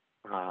the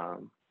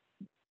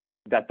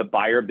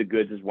buyer of the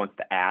goods wants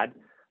to add.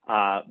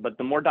 But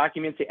the more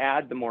documents you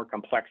add, the more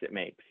complex it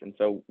makes. And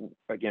so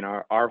again,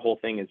 our whole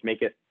thing is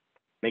make it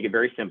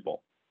very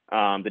simple.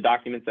 The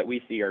documents that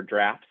we see are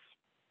drafts.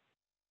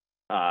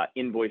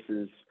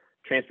 invoices,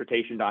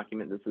 transportation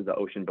document. This is the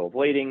ocean bill of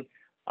lading,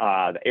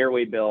 the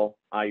airway bill.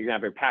 You're gonna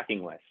have your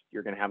packing list.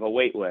 You're gonna have a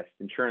wait list,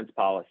 insurance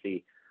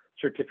policy,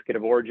 certificate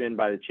of origin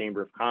by the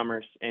Chamber of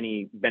Commerce,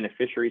 any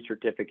beneficiary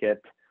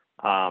certificate,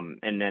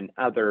 and then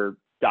other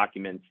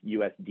documents,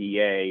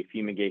 USDA,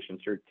 fumigation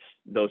certs,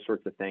 those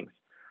sorts of things.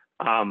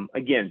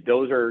 Again,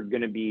 those are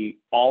going to be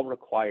all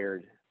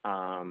required.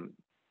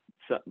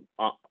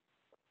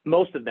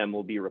 Most of them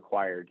will be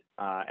required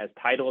as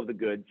title of the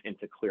goods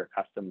into clear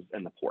customs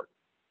and the port.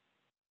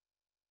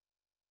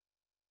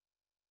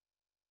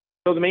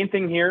 So the main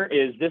thing here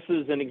is this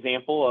is an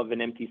example of an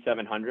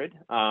MT700,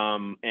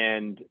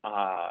 and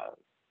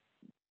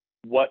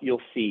what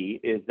you'll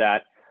see is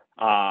that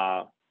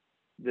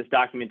this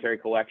documentary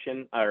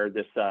collection, or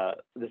this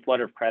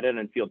letter of credit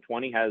in field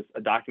 20 has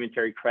a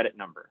documentary credit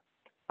number.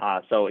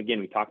 So again,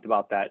 we talked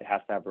about that. It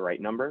has to have the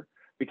right number.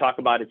 We talk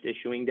about its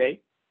issuing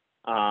date,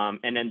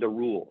 and then the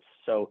rules.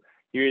 So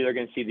you're either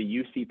going to see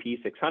the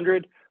UCP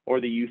 600 or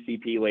the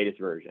UCP latest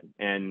version.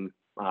 And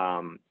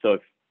so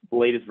if the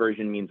latest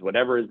version means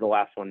whatever is the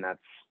last one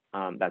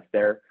that's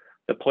there.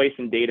 The place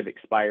and date of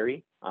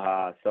expiry.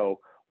 So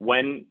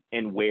when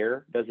and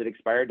where does it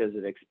expire? Does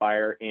it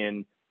expire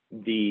in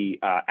the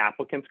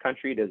applicant's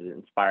country? Does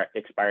it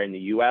expire in the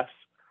US?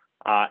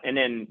 And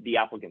then the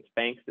applicant's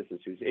bank, this is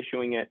who's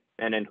issuing it,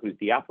 and then who's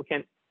the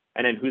applicant,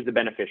 and then who's the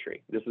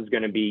beneficiary. This is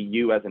going to be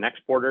you as an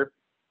exporter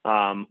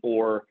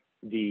or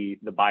the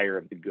buyer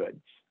of the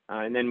goods.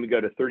 And then we go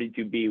to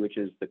 32B, which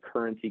is the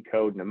currency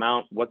code and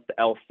amount. What's the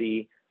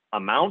LC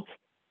amount?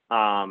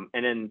 And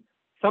then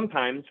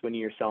sometimes when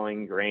you're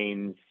selling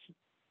grains,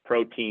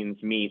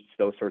 proteins, meats,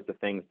 those sorts of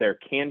things, there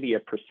can be a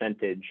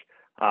percentage,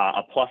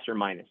 a plus or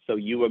minus. So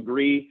you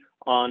agree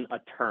on a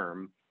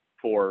term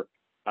for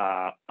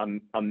a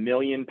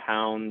million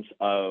pounds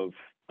of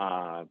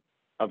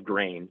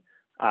grain.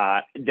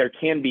 There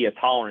can be a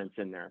tolerance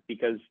in there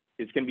because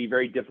it's going to be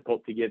very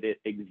difficult to get it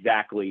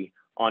exactly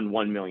on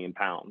 1 million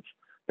pounds.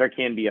 There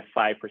can be a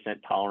 5%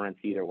 tolerance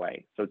either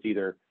way. So it's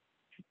either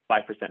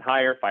 5%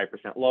 higher, 5%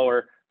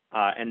 lower,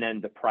 and then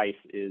the price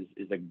is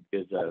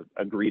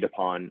agreed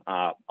upon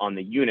on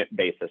the unit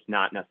basis,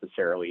 not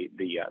necessarily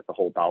the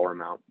whole dollar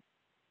amount.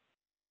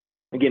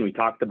 Again, we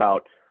talked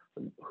about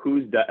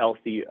who's the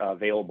LC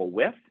available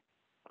with,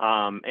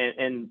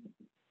 and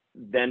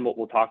then what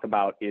we'll talk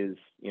about is,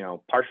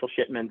 partial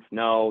shipments,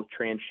 no,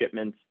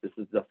 transshipments. This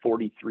is the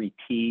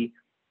 43T.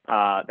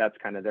 That's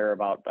kind of there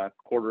about a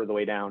quarter of the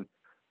way down.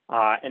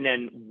 And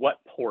then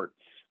what ports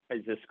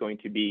is this going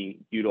to be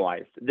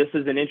utilized? This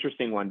is an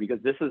interesting one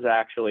because this is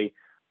actually,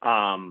 it's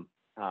going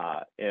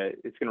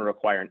to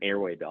require an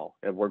airway bill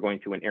if we're going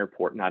to an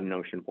airport, not an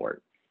ocean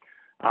port.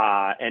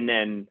 And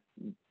then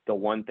the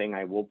one thing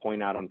I will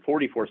point out on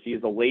 44C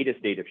is the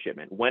latest date of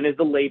shipment. When is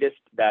the latest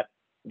that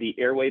the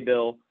airway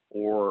bill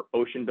or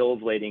ocean bill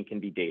of lading can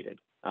be dated?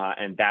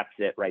 And that's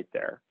it right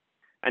there.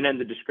 And then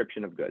the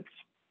description of goods.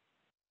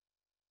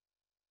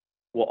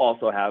 We'll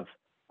also have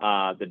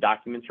the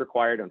documents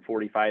required on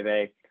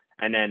 45A,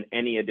 and then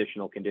any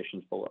additional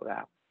conditions below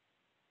that.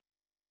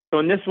 So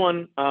in this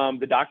one,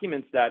 the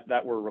documents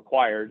that were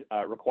required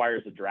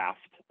requires a draft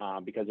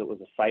because it was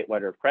a site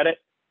letter of credit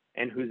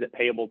and who's it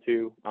payable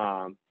to.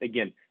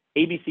 Again,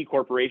 ABC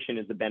Corporation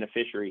is the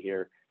beneficiary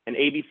here, and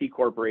ABC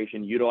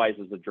Corporation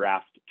utilizes a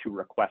draft to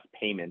request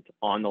payment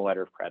on the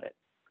letter of credit.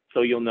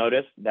 So you'll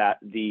notice that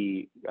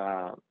the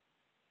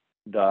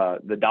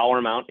dollar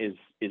amount is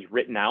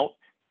written out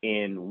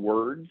in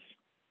words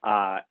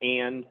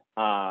and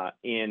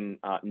in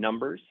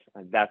numbers.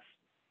 That's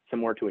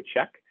similar to a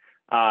check.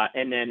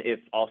 And then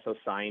it's also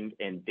signed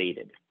and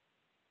dated.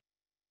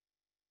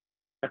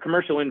 A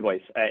commercial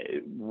invoice.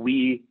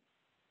 We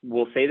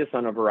will say this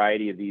on a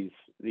variety of these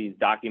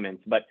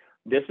documents, but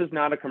this is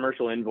not a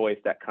commercial invoice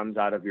that comes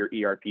out of your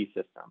ERP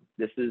system.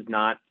 This is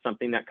not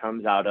something that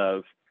comes out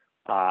of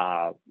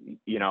QuickBooks.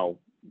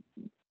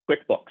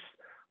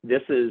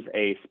 This is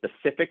a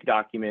specific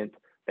document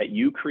that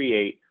you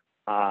create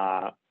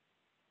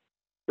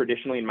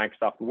traditionally in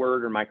Microsoft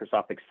Word or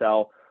Microsoft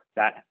Excel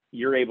that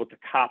you're able to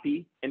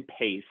copy and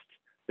paste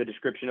the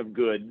description of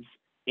goods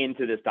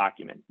into this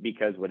document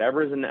because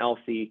whatever is in the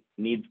LC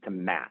needs to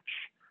match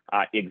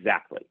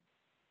exactly.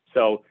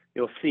 So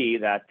you'll see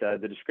that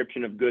the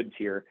description of goods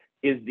here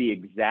is the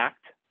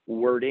exact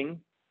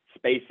wording,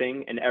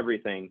 spacing, and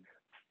everything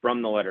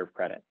from the letter of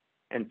credit.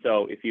 And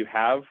so if you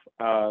have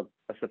a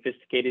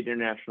sophisticated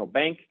international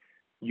bank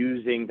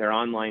using their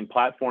online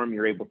platform,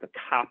 you're able to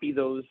copy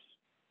those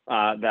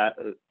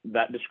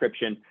that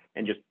description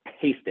and just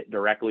paste it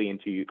directly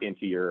into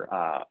your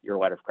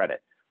letter of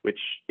credit, which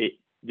it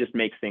just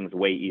makes things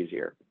way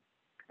easier.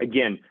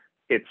 Again,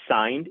 it's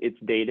signed, it's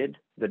dated,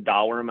 the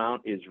dollar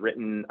amount is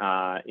written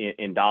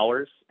in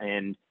dollars,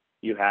 and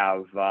you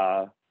have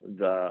the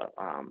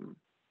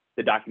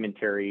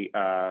documentary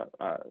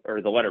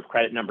or the letter of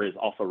credit number is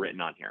also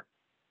written on here.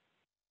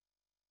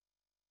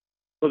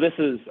 So this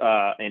is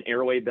an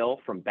airway bill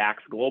from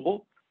Bax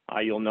Global.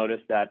 You'll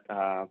notice that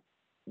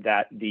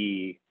that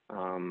the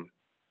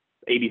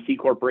ABC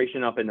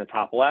Corporation up in the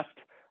top left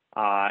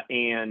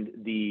and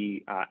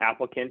the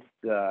applicant,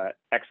 the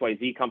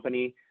XYZ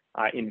company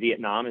in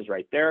Vietnam, is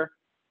right there.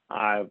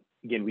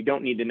 Again, we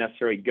don't need to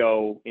necessarily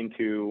go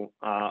into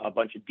a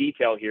bunch of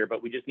detail here,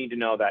 but we just need to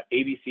know that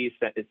ABC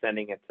is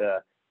sending it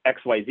to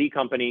XYZ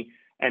company.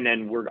 And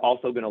then we're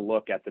also going to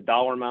look at the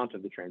dollar amount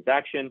of the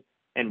transaction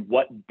and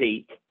what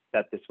date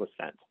that this was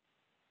sent.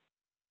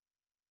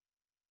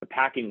 The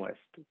packing list,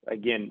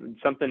 again,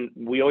 something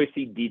we always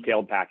see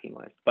detailed packing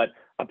list, but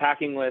a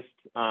packing list,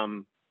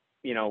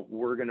 you know,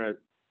 we're going to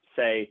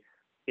say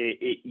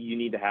you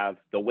need to have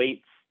the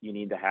weights, you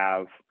need to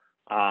have,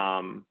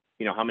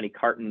 you know, how many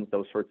cartons,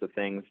 those sorts of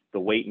things, the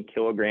weight in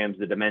kilograms,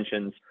 the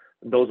dimensions,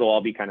 those will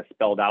all be kind of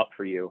spelled out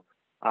for you.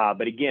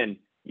 But again,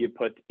 you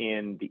put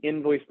in the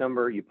invoice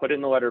number, you put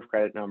in the letter of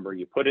credit number,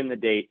 you put in the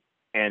date,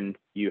 and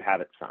you have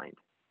it signed.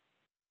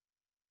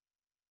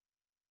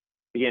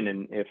 Again,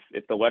 and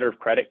if the letter of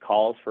credit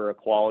calls for a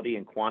quality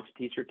and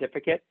quantity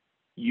certificate,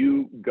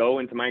 you go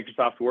into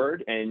Microsoft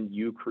Word and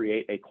you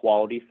create a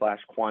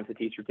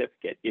quality/quantity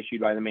certificate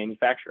issued by the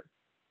manufacturer.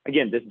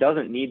 Again, this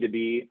doesn't need to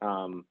be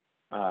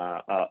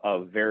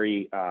a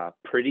very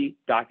pretty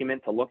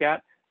document to look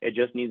at. It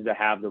just needs to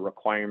have the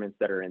requirements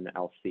that are in the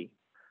LC.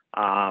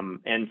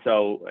 And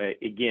so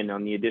again,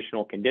 on the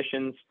additional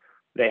conditions,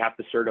 they have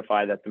to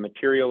certify that the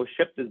material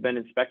shipped has been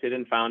inspected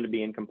and found to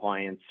be in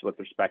compliance with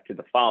respect to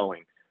the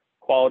following: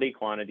 quality,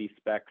 quantity,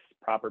 specs,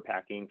 proper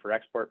packing for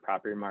export,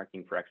 proper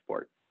marking for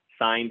export,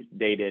 signed,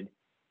 dated,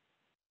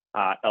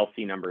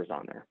 LC numbers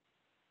on there.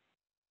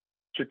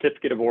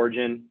 Certificate of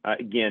origin,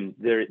 again,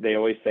 they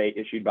always say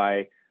issued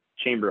by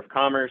Chamber of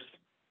Commerce.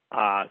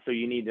 So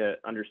you need to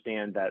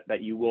understand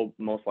that you will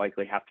most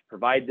likely have to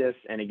provide this.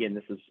 And again,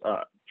 this is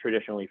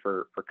traditionally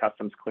for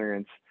customs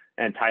clearance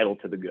and title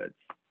to the goods.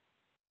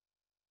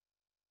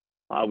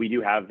 We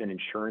do have an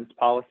insurance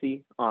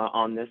policy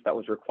on this that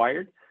was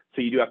required.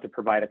 So you do have to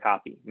provide a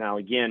copy. Now,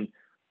 again,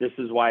 this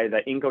is why the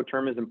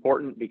Incoterm is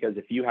important, because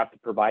if you have to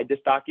provide this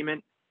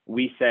document,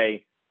 we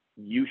say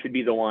you should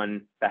be the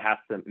one that has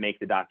to make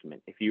the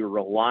document. If you're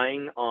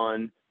relying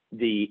on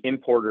the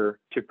importer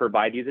to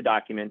provide you the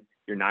document,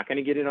 you're not going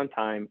to get it on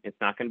time. It's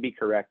not going to be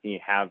correct, and you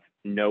have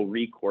no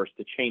recourse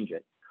to change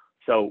it.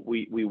 So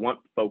we want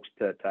folks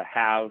to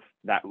have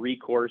that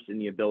recourse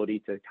and the ability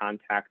to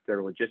contact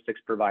their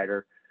logistics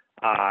provider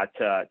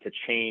to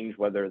change,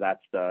 whether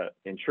that's the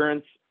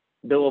insurance,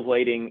 bill of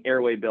lading,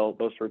 airway bill,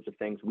 those sorts of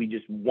things. We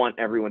just want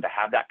everyone to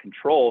have that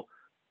control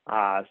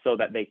so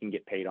that they can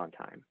get paid on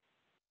time.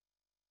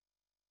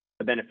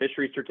 The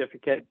beneficiary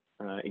certificate,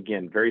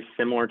 again, very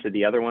similar to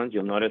the other ones.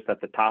 You'll notice that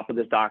the top of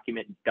this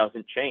document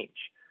doesn't change.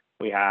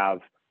 We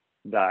have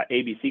the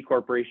ABC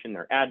Corporation,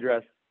 their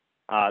address,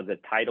 the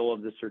title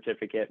of the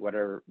certificate,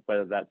 whether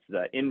that's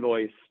the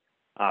invoice,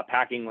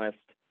 packing list,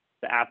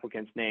 the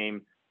applicant's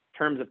name,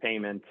 terms of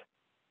payment,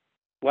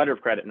 letter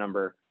of credit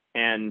number,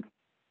 and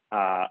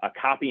a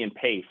copy and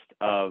paste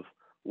of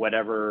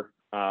whatever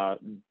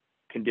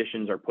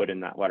conditions are put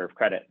in that letter of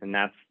credit. And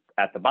that's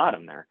at the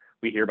bottom there.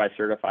 We hereby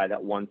certify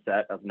that one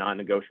set of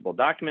non-negotiable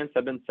documents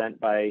have been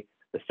sent by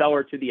the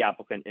seller to the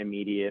applicant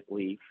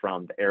immediately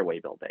from the airway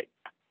bill date.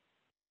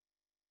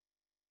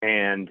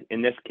 And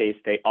in this case,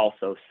 they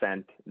also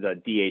sent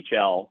the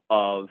DHL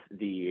of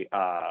the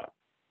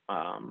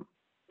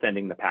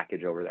sending the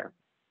package over there,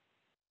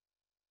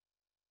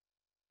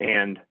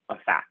 and a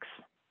fax.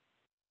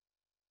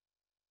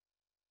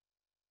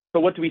 So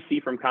what do we see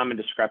from common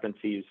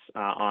discrepancies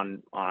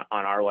on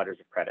our letters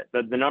of credit?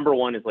 The number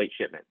one is late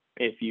shipment.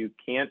 If you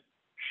can't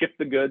ship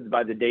the goods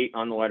by the date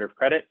on the letter of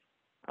credit,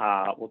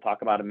 we'll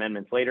talk about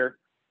amendments later.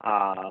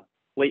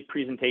 Late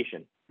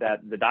presentation, that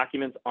the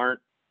documents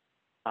aren't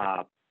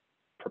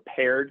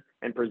prepared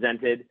and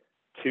presented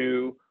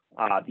to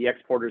the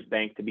exporter's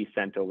bank to be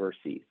sent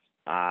overseas.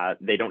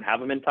 They don't have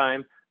them in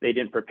time. They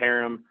didn't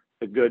prepare them.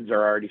 The goods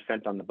are already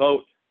sent on the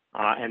boat,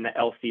 and the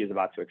LC is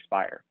about to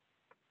expire.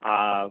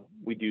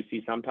 We do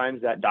see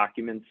sometimes that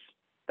documents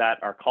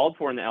that are called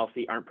for in the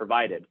LC aren't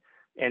provided.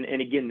 And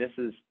again, this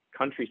is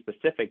country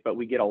specific, but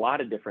we get a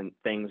lot of different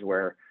things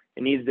where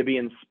it needs to be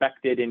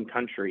inspected in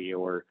country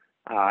or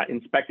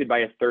inspected by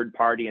a third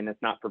party and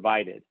it's not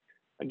provided.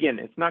 Again,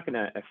 it's not going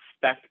to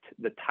affect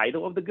the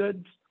title of the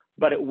goods,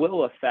 but it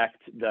will affect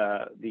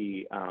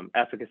the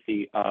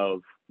efficacy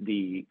of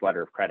the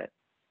letter of credit.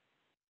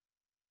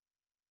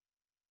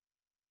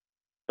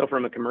 So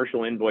from a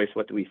commercial invoice,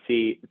 what do we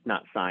see? It's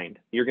not signed.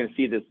 You're going to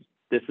see this.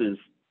 This is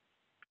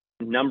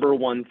number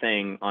one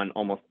thing on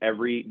almost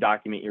every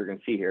document you're going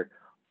to see here.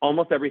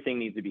 Almost everything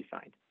needs to be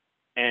signed.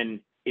 And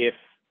if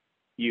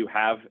you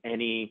have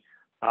any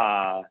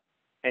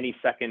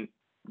second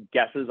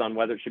guesses on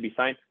whether it should be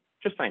signed,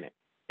 just sign it.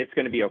 It's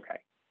going to be okay.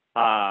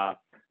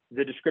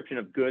 The description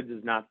of goods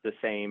is not the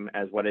same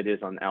as what it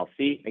is on the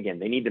LC. Again,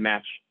 they need to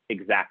match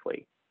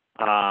exactly.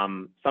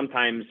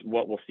 Sometimes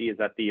what we'll see is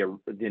that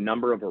the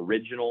number of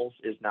originals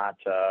is not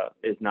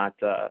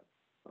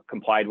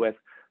complied with.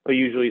 We'll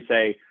usually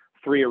say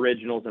 3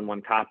 originals and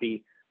 1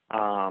 copy.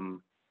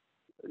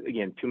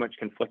 Again, too much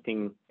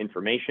conflicting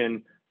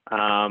information,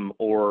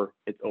 or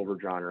it's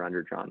overdrawn or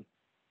underdrawn.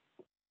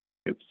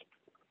 Oops.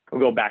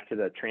 We'll go back to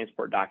the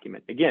transport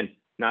document. Again,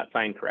 not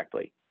signed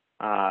correctly.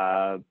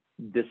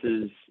 This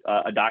is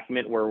a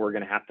document where we're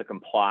going to have to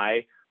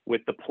comply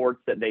with the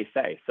ports that they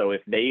say. So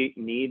if they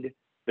need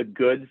the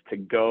goods to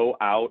go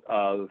out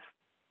of,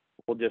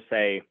 we'll just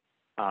say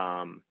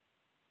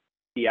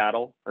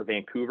Seattle or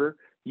Vancouver,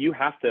 you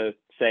have to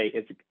say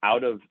it's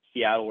out of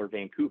Seattle or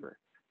Vancouver.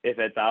 If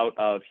it's out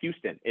of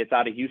Houston, it's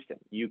out of Houston.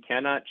 You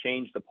cannot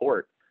change the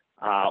port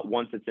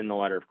once it's in the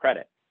letter of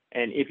credit.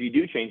 And if you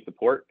do change the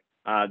port,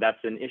 that's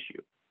an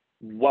issue.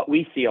 What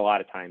we see a lot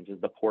of times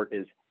is the port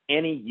is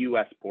any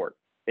U.S. port.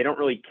 They don't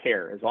really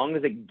care as long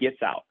as it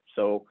gets out.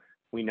 So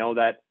we know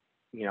that,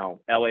 you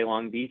know, LA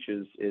Long Beach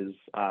is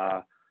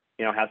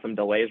you know, has some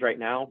delays right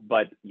now,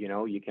 but you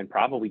know, you can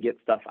probably get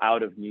stuff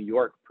out of New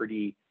York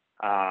pretty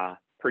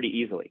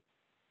easily.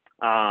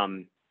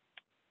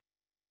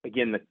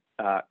 Again, the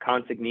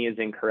consignee is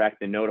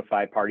incorrect. The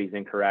notified party is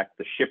incorrect.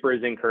 The shipper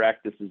is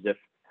incorrect. This is if,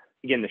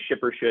 again, the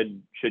shipper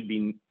should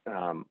be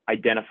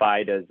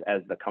identified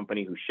as the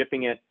company who's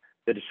shipping it.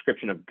 The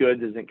description of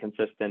goods isn't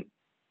consistent.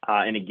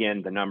 And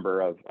again, the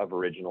number of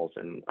originals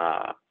and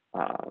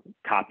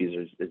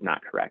copies is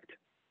not correct.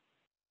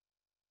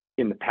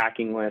 In the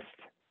packing list,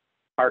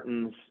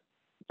 cartons,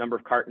 number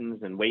of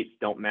cartons and weights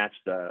don't match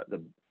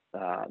the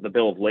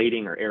bill of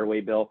lading or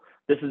airway bill.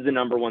 This is the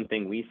number one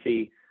thing we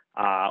see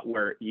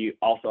where you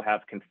also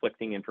have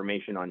conflicting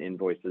information on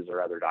invoices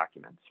or other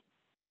documents.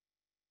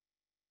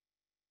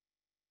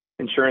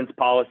 Insurance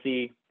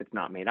policy, it's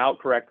not made out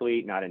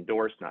correctly, not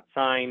endorsed, not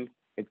signed.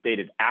 It's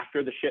dated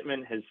after the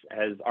shipment has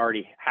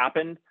already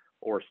happened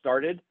or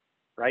started,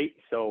 right?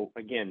 So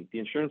again, the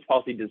insurance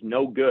policy does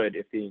no good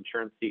if the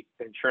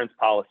insurance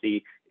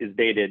policy is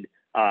dated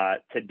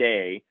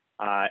today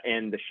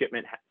and the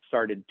shipment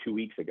started 2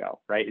 weeks ago,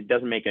 right? It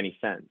doesn't make any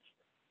sense.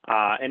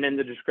 And then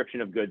the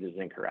description of goods is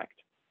incorrect.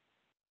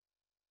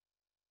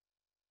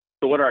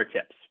 So what are our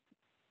tips?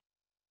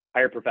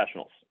 Hire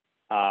professionals.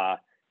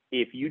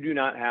 If you do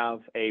not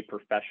have a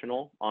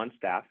professional on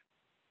staff,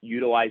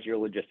 utilize your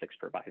logistics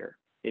provider.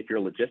 If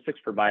your logistics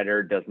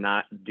provider does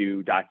not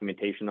do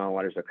documentation on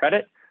letters of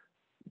credit,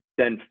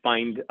 then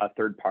find a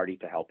third party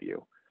to help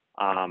you.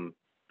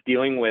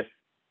 Dealing with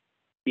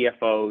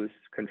CFOs,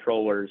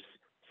 controllers,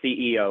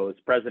 CEOs,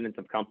 presidents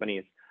of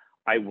companies,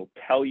 I will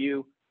tell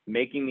you,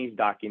 making these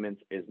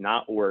documents is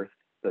not worth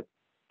the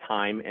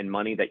time and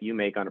money that you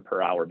make on a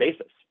per hour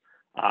basis.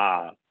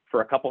 For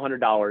a couple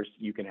 $100,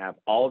 you can have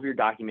all of your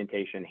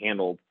documentation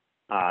handled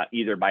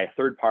either by a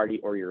third party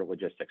or your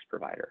logistics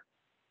provider.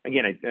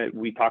 Again,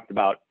 we talked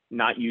about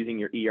not using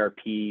your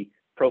ERP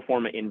pro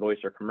forma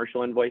invoice or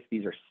commercial invoice.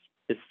 These are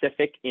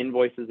specific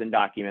invoices and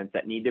documents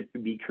that need to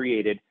be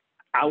created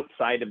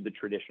outside of the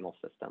traditional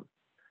system.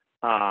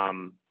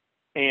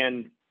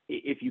 And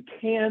if you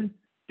can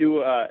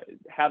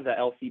have the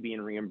LC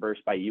being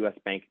reimbursed by US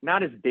Bank,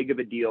 not as big of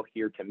a deal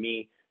here to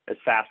me, as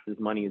fast as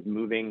money is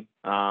moving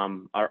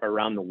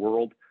around the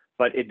world,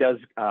 but it does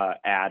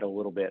add a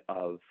little bit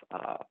of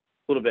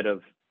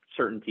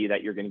certainty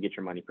that you're going to get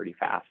your money pretty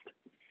fast.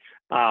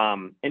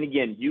 And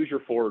again, use your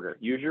forwarder,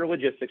 use your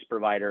logistics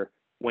provider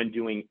when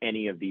doing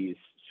any of these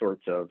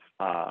sorts of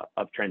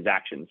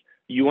transactions.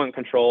 You want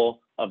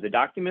control of the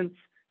documents,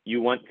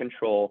 you want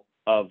control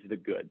of the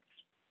goods.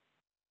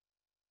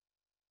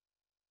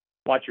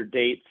 Watch your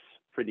dates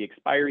for the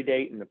expiry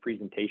date and the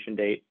presentation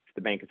date. If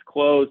the bank is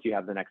closed, you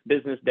have the next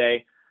business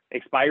day.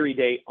 Expiry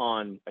date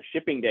on a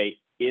shipping date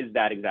is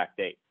that exact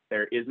date.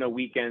 There is no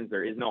weekends,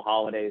 there is no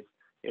holidays.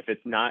 If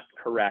it's not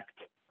correct,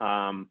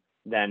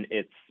 then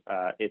it's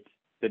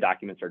the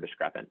documents are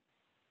discrepant.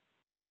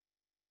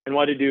 And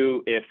what to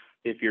do if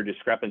your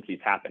discrepancies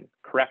happen?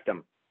 Correct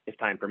them if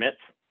time permits.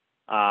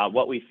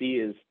 What we see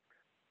is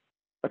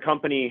a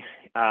company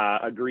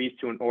agrees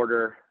to an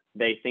order,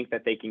 they think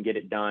that they can get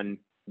it done,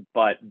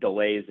 but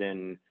delays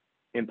in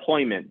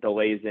employment,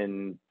 delays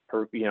in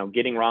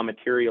getting raw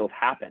materials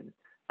happen.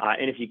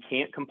 And if you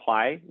can't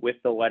comply with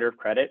the letter of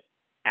credit,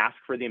 ask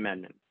for the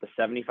amendment. The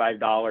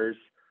 $75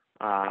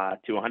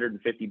 to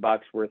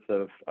 $150 worth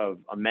of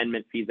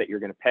amendment fees that you're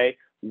going to pay,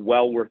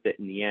 well worth it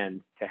in the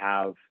end to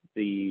have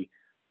the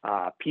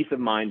peace of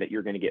mind that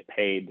you're going to get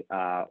paid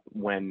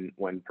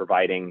when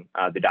providing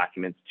the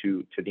documents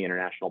to the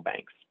international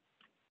banks.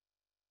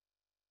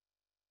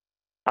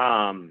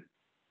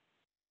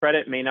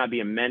 Credit may not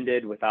be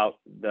amended without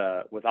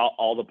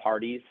all the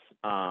parties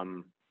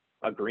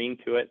agreeing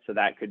to it. So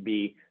that could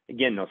be,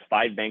 again, those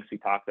 5 banks we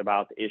talked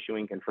about: the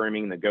issuing,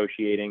 confirming,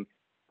 negotiating,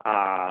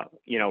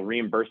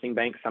 reimbursing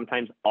banks.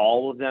 Sometimes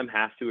all of them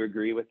have to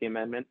agree with the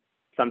amendment.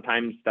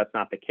 Sometimes that's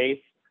not the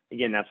case.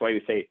 Again, that's why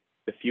we say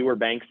the fewer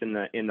banks in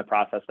the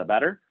process, the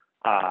better.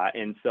 But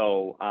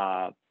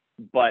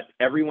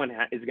everyone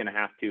is going to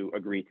have to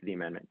agree to the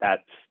amendment.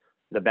 That's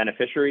the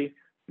beneficiary,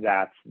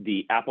 that's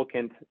the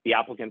applicant, the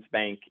applicant's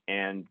bank,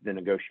 and the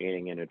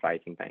negotiating and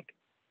advising bank.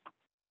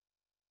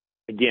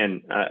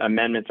 Again,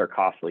 amendments are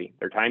costly.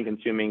 They're time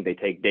consuming. They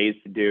take days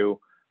to do.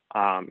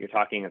 You're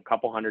talking a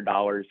couple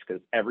 $100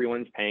 because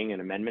everyone's paying an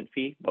amendment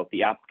fee, both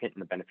the applicant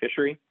and the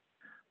beneficiary.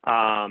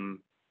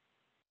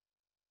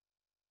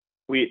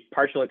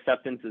 Partial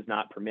acceptance is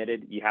not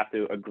permitted. You have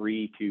to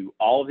agree to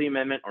all of the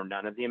amendment or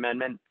none of the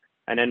amendment.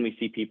 And then we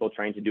see people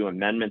trying to do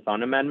amendments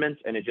on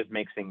amendments, and it just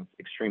makes things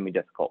extremely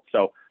difficult.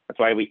 So that's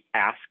why we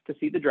ask to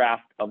see the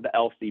draft of the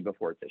LC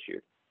before it's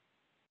issued.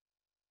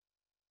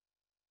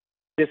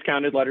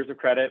 Discounted letters of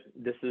credit.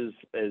 This is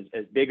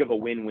as big of a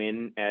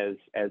win-win as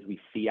we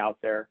see out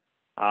there.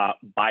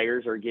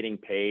 Buyers are getting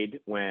paid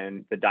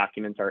when the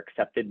documents are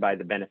accepted by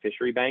the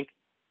beneficiary bank,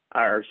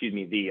 or excuse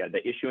me,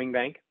 the issuing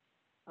bank.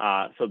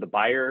 So the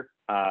buyer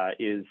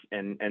is,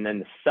 and then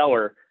the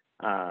seller,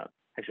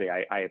 actually,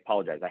 I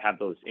apologize, I have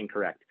those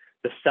incorrect.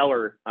 The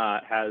seller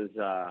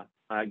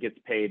gets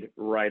paid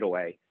right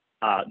away.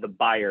 The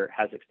buyer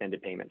has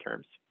extended payment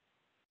terms.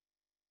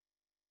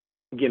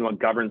 Again, what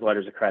governs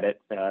letters of credit,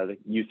 the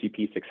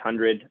UCP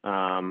 600,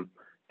 and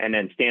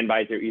then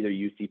standbys are either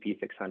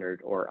UCP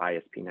 600 or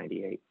ISP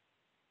 98.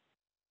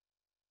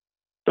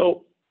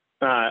 So,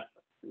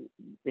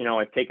 you know,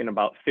 I've taken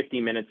about 50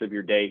 minutes of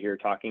your day here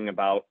talking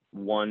about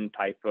one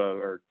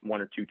or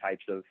two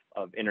types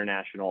of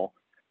international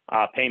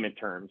payment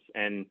terms.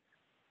 And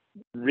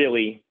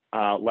really,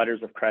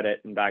 letters of credit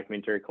and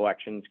documentary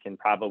collections can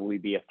probably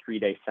be a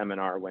 3-day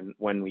seminar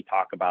when we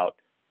talk about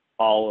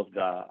all of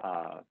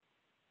the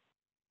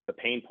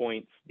pain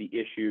points, the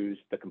issues,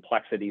 the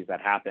complexities that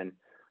happen.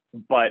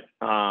 But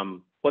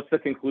what's the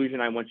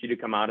conclusion I want you to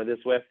come out of this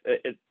with?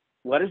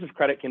 Letters of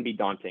credit can be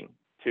daunting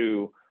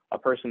to a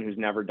person who's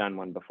never done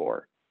one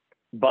before.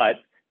 But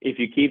if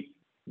you keep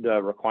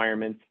the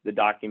requirements, the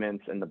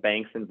documents, and the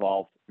banks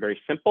involved very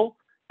simple,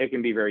 it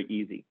can be very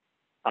easy.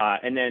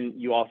 And then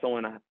you also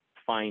want to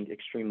find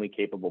extremely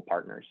capable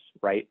partners,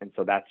 right? And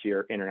so that's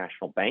your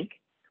international bank.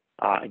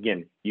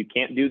 Again, you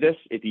can't do this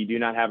if you do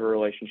not have a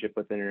relationship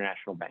with an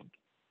international bank.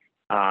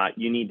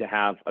 You need to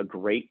have a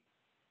great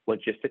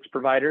logistics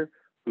provider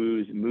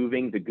who's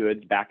moving the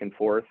goods back and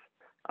forth.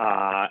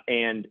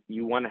 And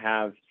you want to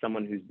have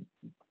someone who's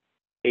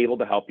able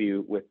to help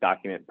you with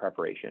document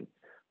preparation.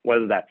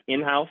 Whether that's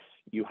in-house,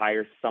 you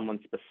hire someone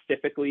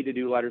specifically to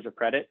do letters of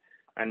credit.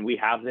 And we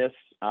have this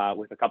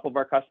with a couple of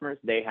our customers.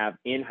 They have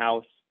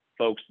in-house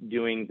folks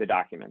doing the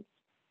documents.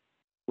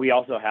 We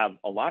also have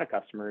a lot of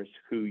customers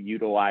who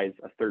utilize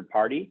a third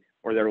party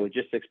or their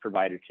logistics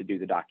provider to do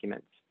the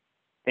documents.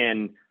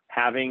 And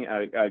having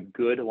a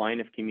good line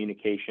of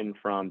communication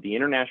from the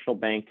international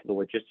bank to the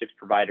logistics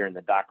provider and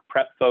the doc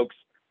prep folks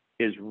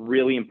is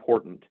really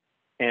important.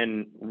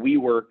 And we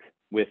work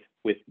with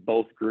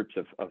both groups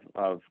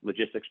of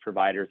logistics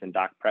providers and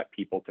doc prep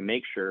people to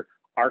make sure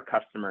our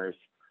customers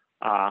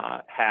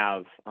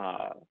have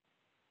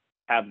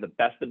the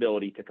best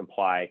ability to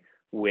comply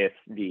with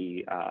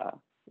the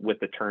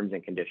terms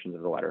and conditions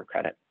of the letter of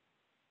credit.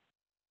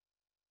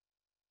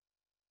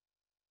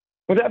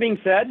 With that being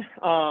said,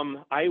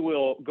 I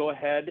will go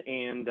ahead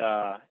and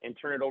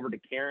turn it over to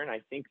Karen. I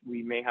think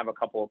we may have a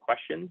couple of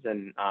questions,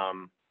 and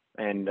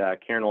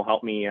Karen will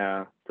help me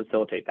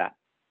facilitate that.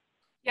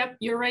 Yep,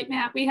 you're right,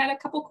 Matt. We had a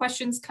couple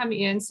questions come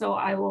in, so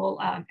I will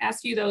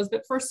ask you those.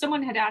 But first,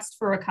 someone had asked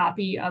for a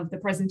copy of the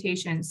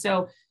presentation.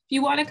 So if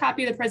you want a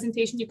copy of the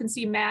presentation, you can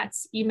see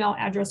Matt's email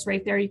address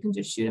right there. You can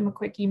just shoot him a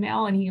quick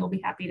email, and he'll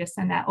be happy to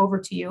send that over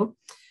to you.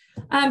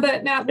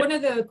 But Matt, one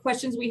of the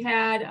questions we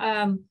had,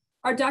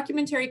 are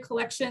documentary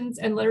collections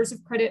and letters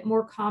of credit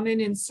more common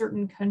in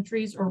certain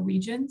countries or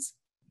regions?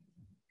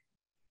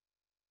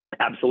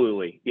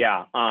 Absolutely,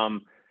 yeah.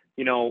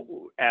 You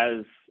know,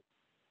 as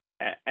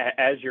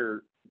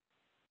you're,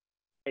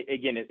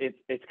 again,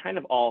 it's kind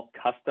of all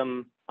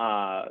custom.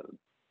 Trying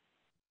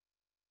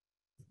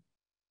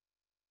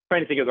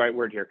to think of the right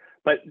word here,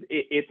 but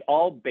it's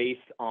all based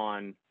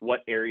on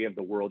what area of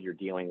the world you're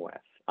dealing with.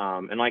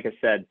 And like I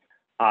said,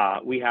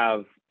 we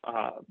have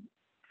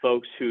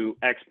folks who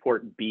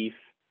export beef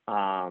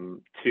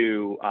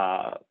to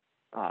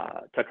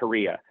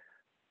Korea.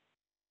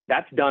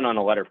 That's done on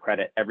a letter of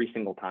credit every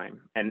single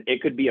time. And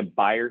it could be a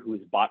buyer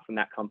who's bought from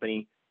that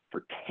company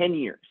for 10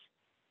 years.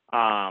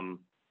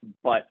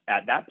 But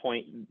at that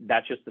point,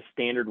 that's just the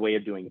standard way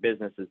of doing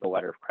business is the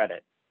letter of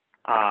credit.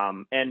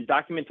 And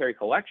documentary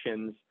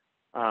collections,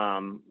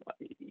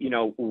 you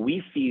know,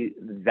 we see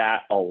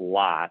that a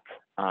lot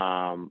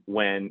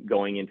when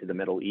going into the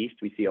Middle East.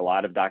 We see a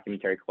lot of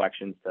documentary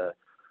collections to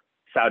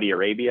Saudi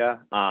Arabia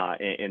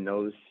in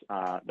those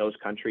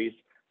countries.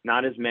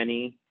 Not as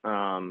many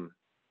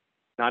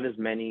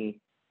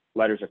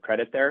letters of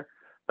credit there.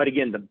 But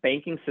again, the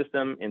banking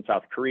system in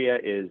South Korea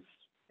is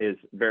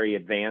very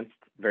advanced,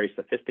 very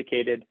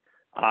sophisticated.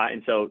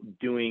 And so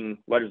doing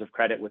letters of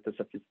credit with a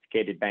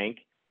sophisticated bank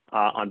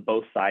on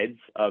both sides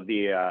of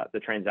the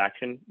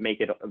transaction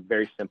make it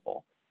very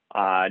simple.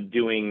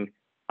 Doing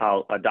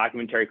a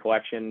documentary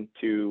collection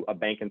to a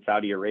bank in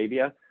Saudi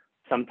Arabia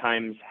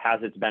sometimes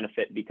has its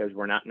benefit because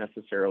we're not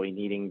necessarily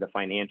needing the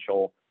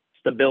financial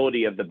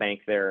stability of the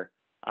bank there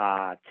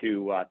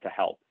to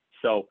help.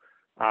 So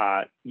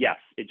yes,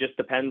 it just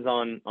depends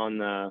on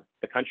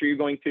the country you're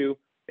going to.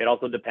 It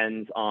also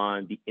depends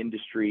on the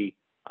industry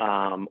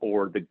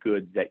or the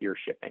goods that you're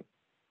shipping.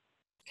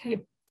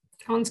 Okay,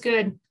 sounds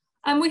good.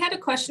 We had a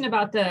question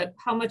about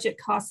how much it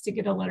costs to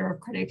get a letter of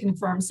credit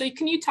confirmed. So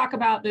can you talk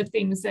about the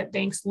things that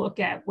banks look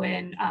at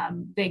when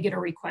they get a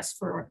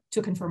request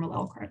to confirm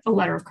a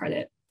letter of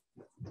credit?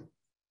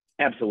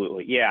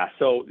 Absolutely, yeah.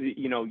 So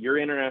your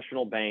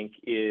international bank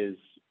is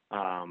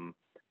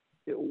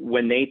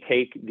when they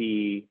take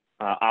the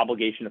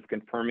obligation of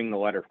confirming the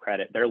letter of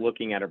credit, they're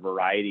looking at a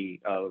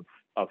variety of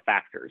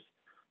factors.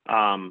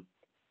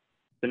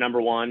 The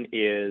number one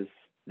is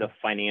the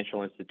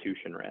financial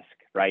institution risk,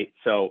 right?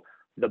 So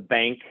the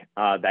bank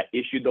that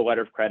issued the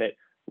letter of credit,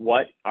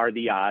 what are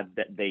the odds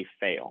that they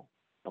fail?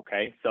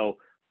 Okay, so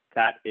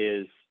that's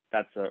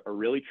a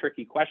really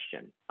tricky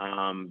question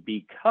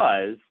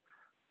because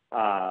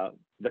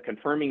the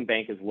confirming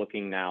bank is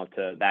looking now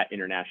to that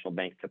international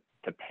bank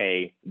to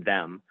pay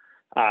them.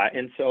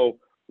 And so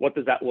what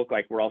does that look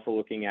like? We're also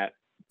looking at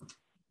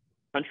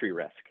country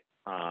risk,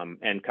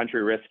 and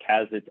country risk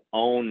has its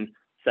own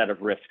set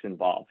of risks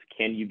involved.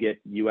 Can you get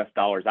US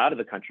dollars out of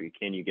the country?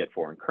 Can you get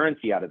foreign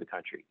currency out of the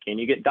country? Can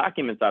you get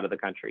documents out of the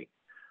country?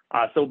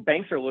 So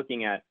banks are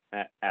looking at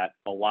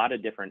a lot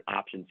of different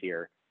options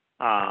here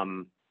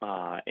and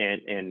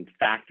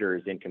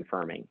factors in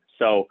confirming.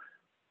 So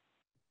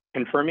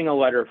confirming a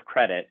letter of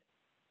credit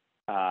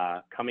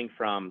coming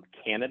from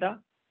Canada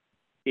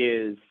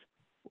is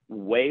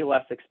way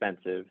less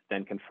expensive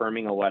than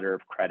confirming a letter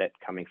of credit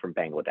coming from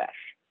Bangladesh.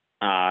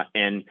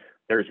 And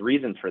there's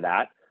reasons for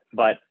that,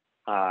 but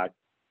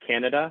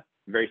Canada,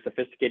 very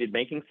sophisticated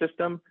banking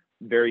system,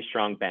 very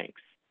strong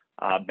banks.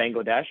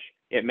 Bangladesh,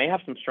 it may have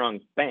some strong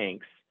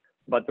banks,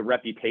 but the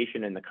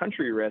reputation and the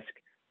country risk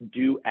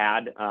do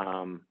add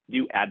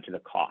to the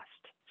cost.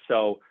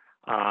 So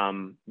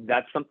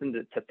that's something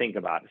to think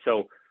about.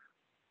 So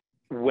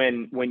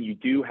when you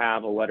do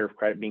have a letter of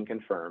credit being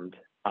confirmed,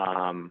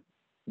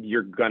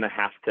 you're going to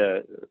have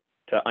to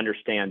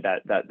understand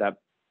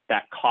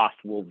that cost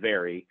will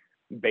vary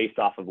based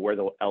off of where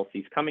the LC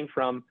is coming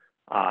from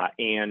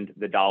and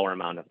the dollar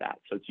amount of that.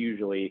 So it's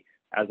usually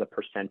as a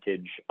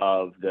percentage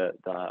of the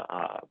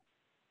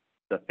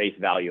face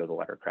value of the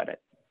letter of credit.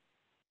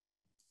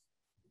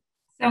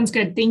 Sounds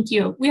good. Thank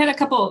you. We had a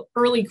couple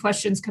early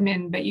questions come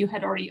in, but you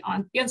had already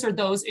answered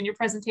those in your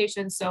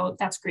presentation. So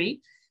that's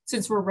great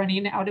since we're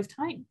running out of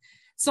time.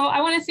 So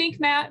I want to thank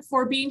Matt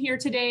for being here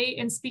today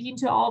and speaking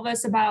to all of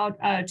us about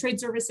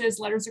trade services,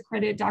 letters of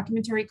credit,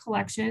 documentary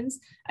collections.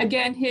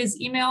 Again, his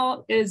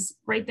email is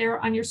right there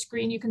on your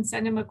screen. You can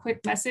send him a quick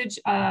message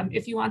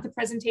if you want the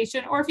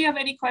presentation, or if you have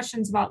any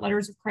questions about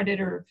letters of credit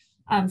or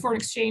foreign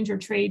exchange or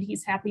trade,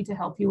 he's happy to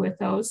help you with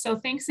those. So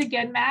thanks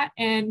again, Matt.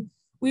 And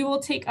we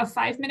will take a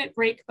 5-minute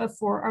break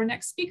before our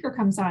next speaker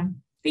comes on.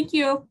 Thank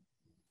you.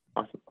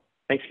 Awesome.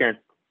 Thanks, Karen.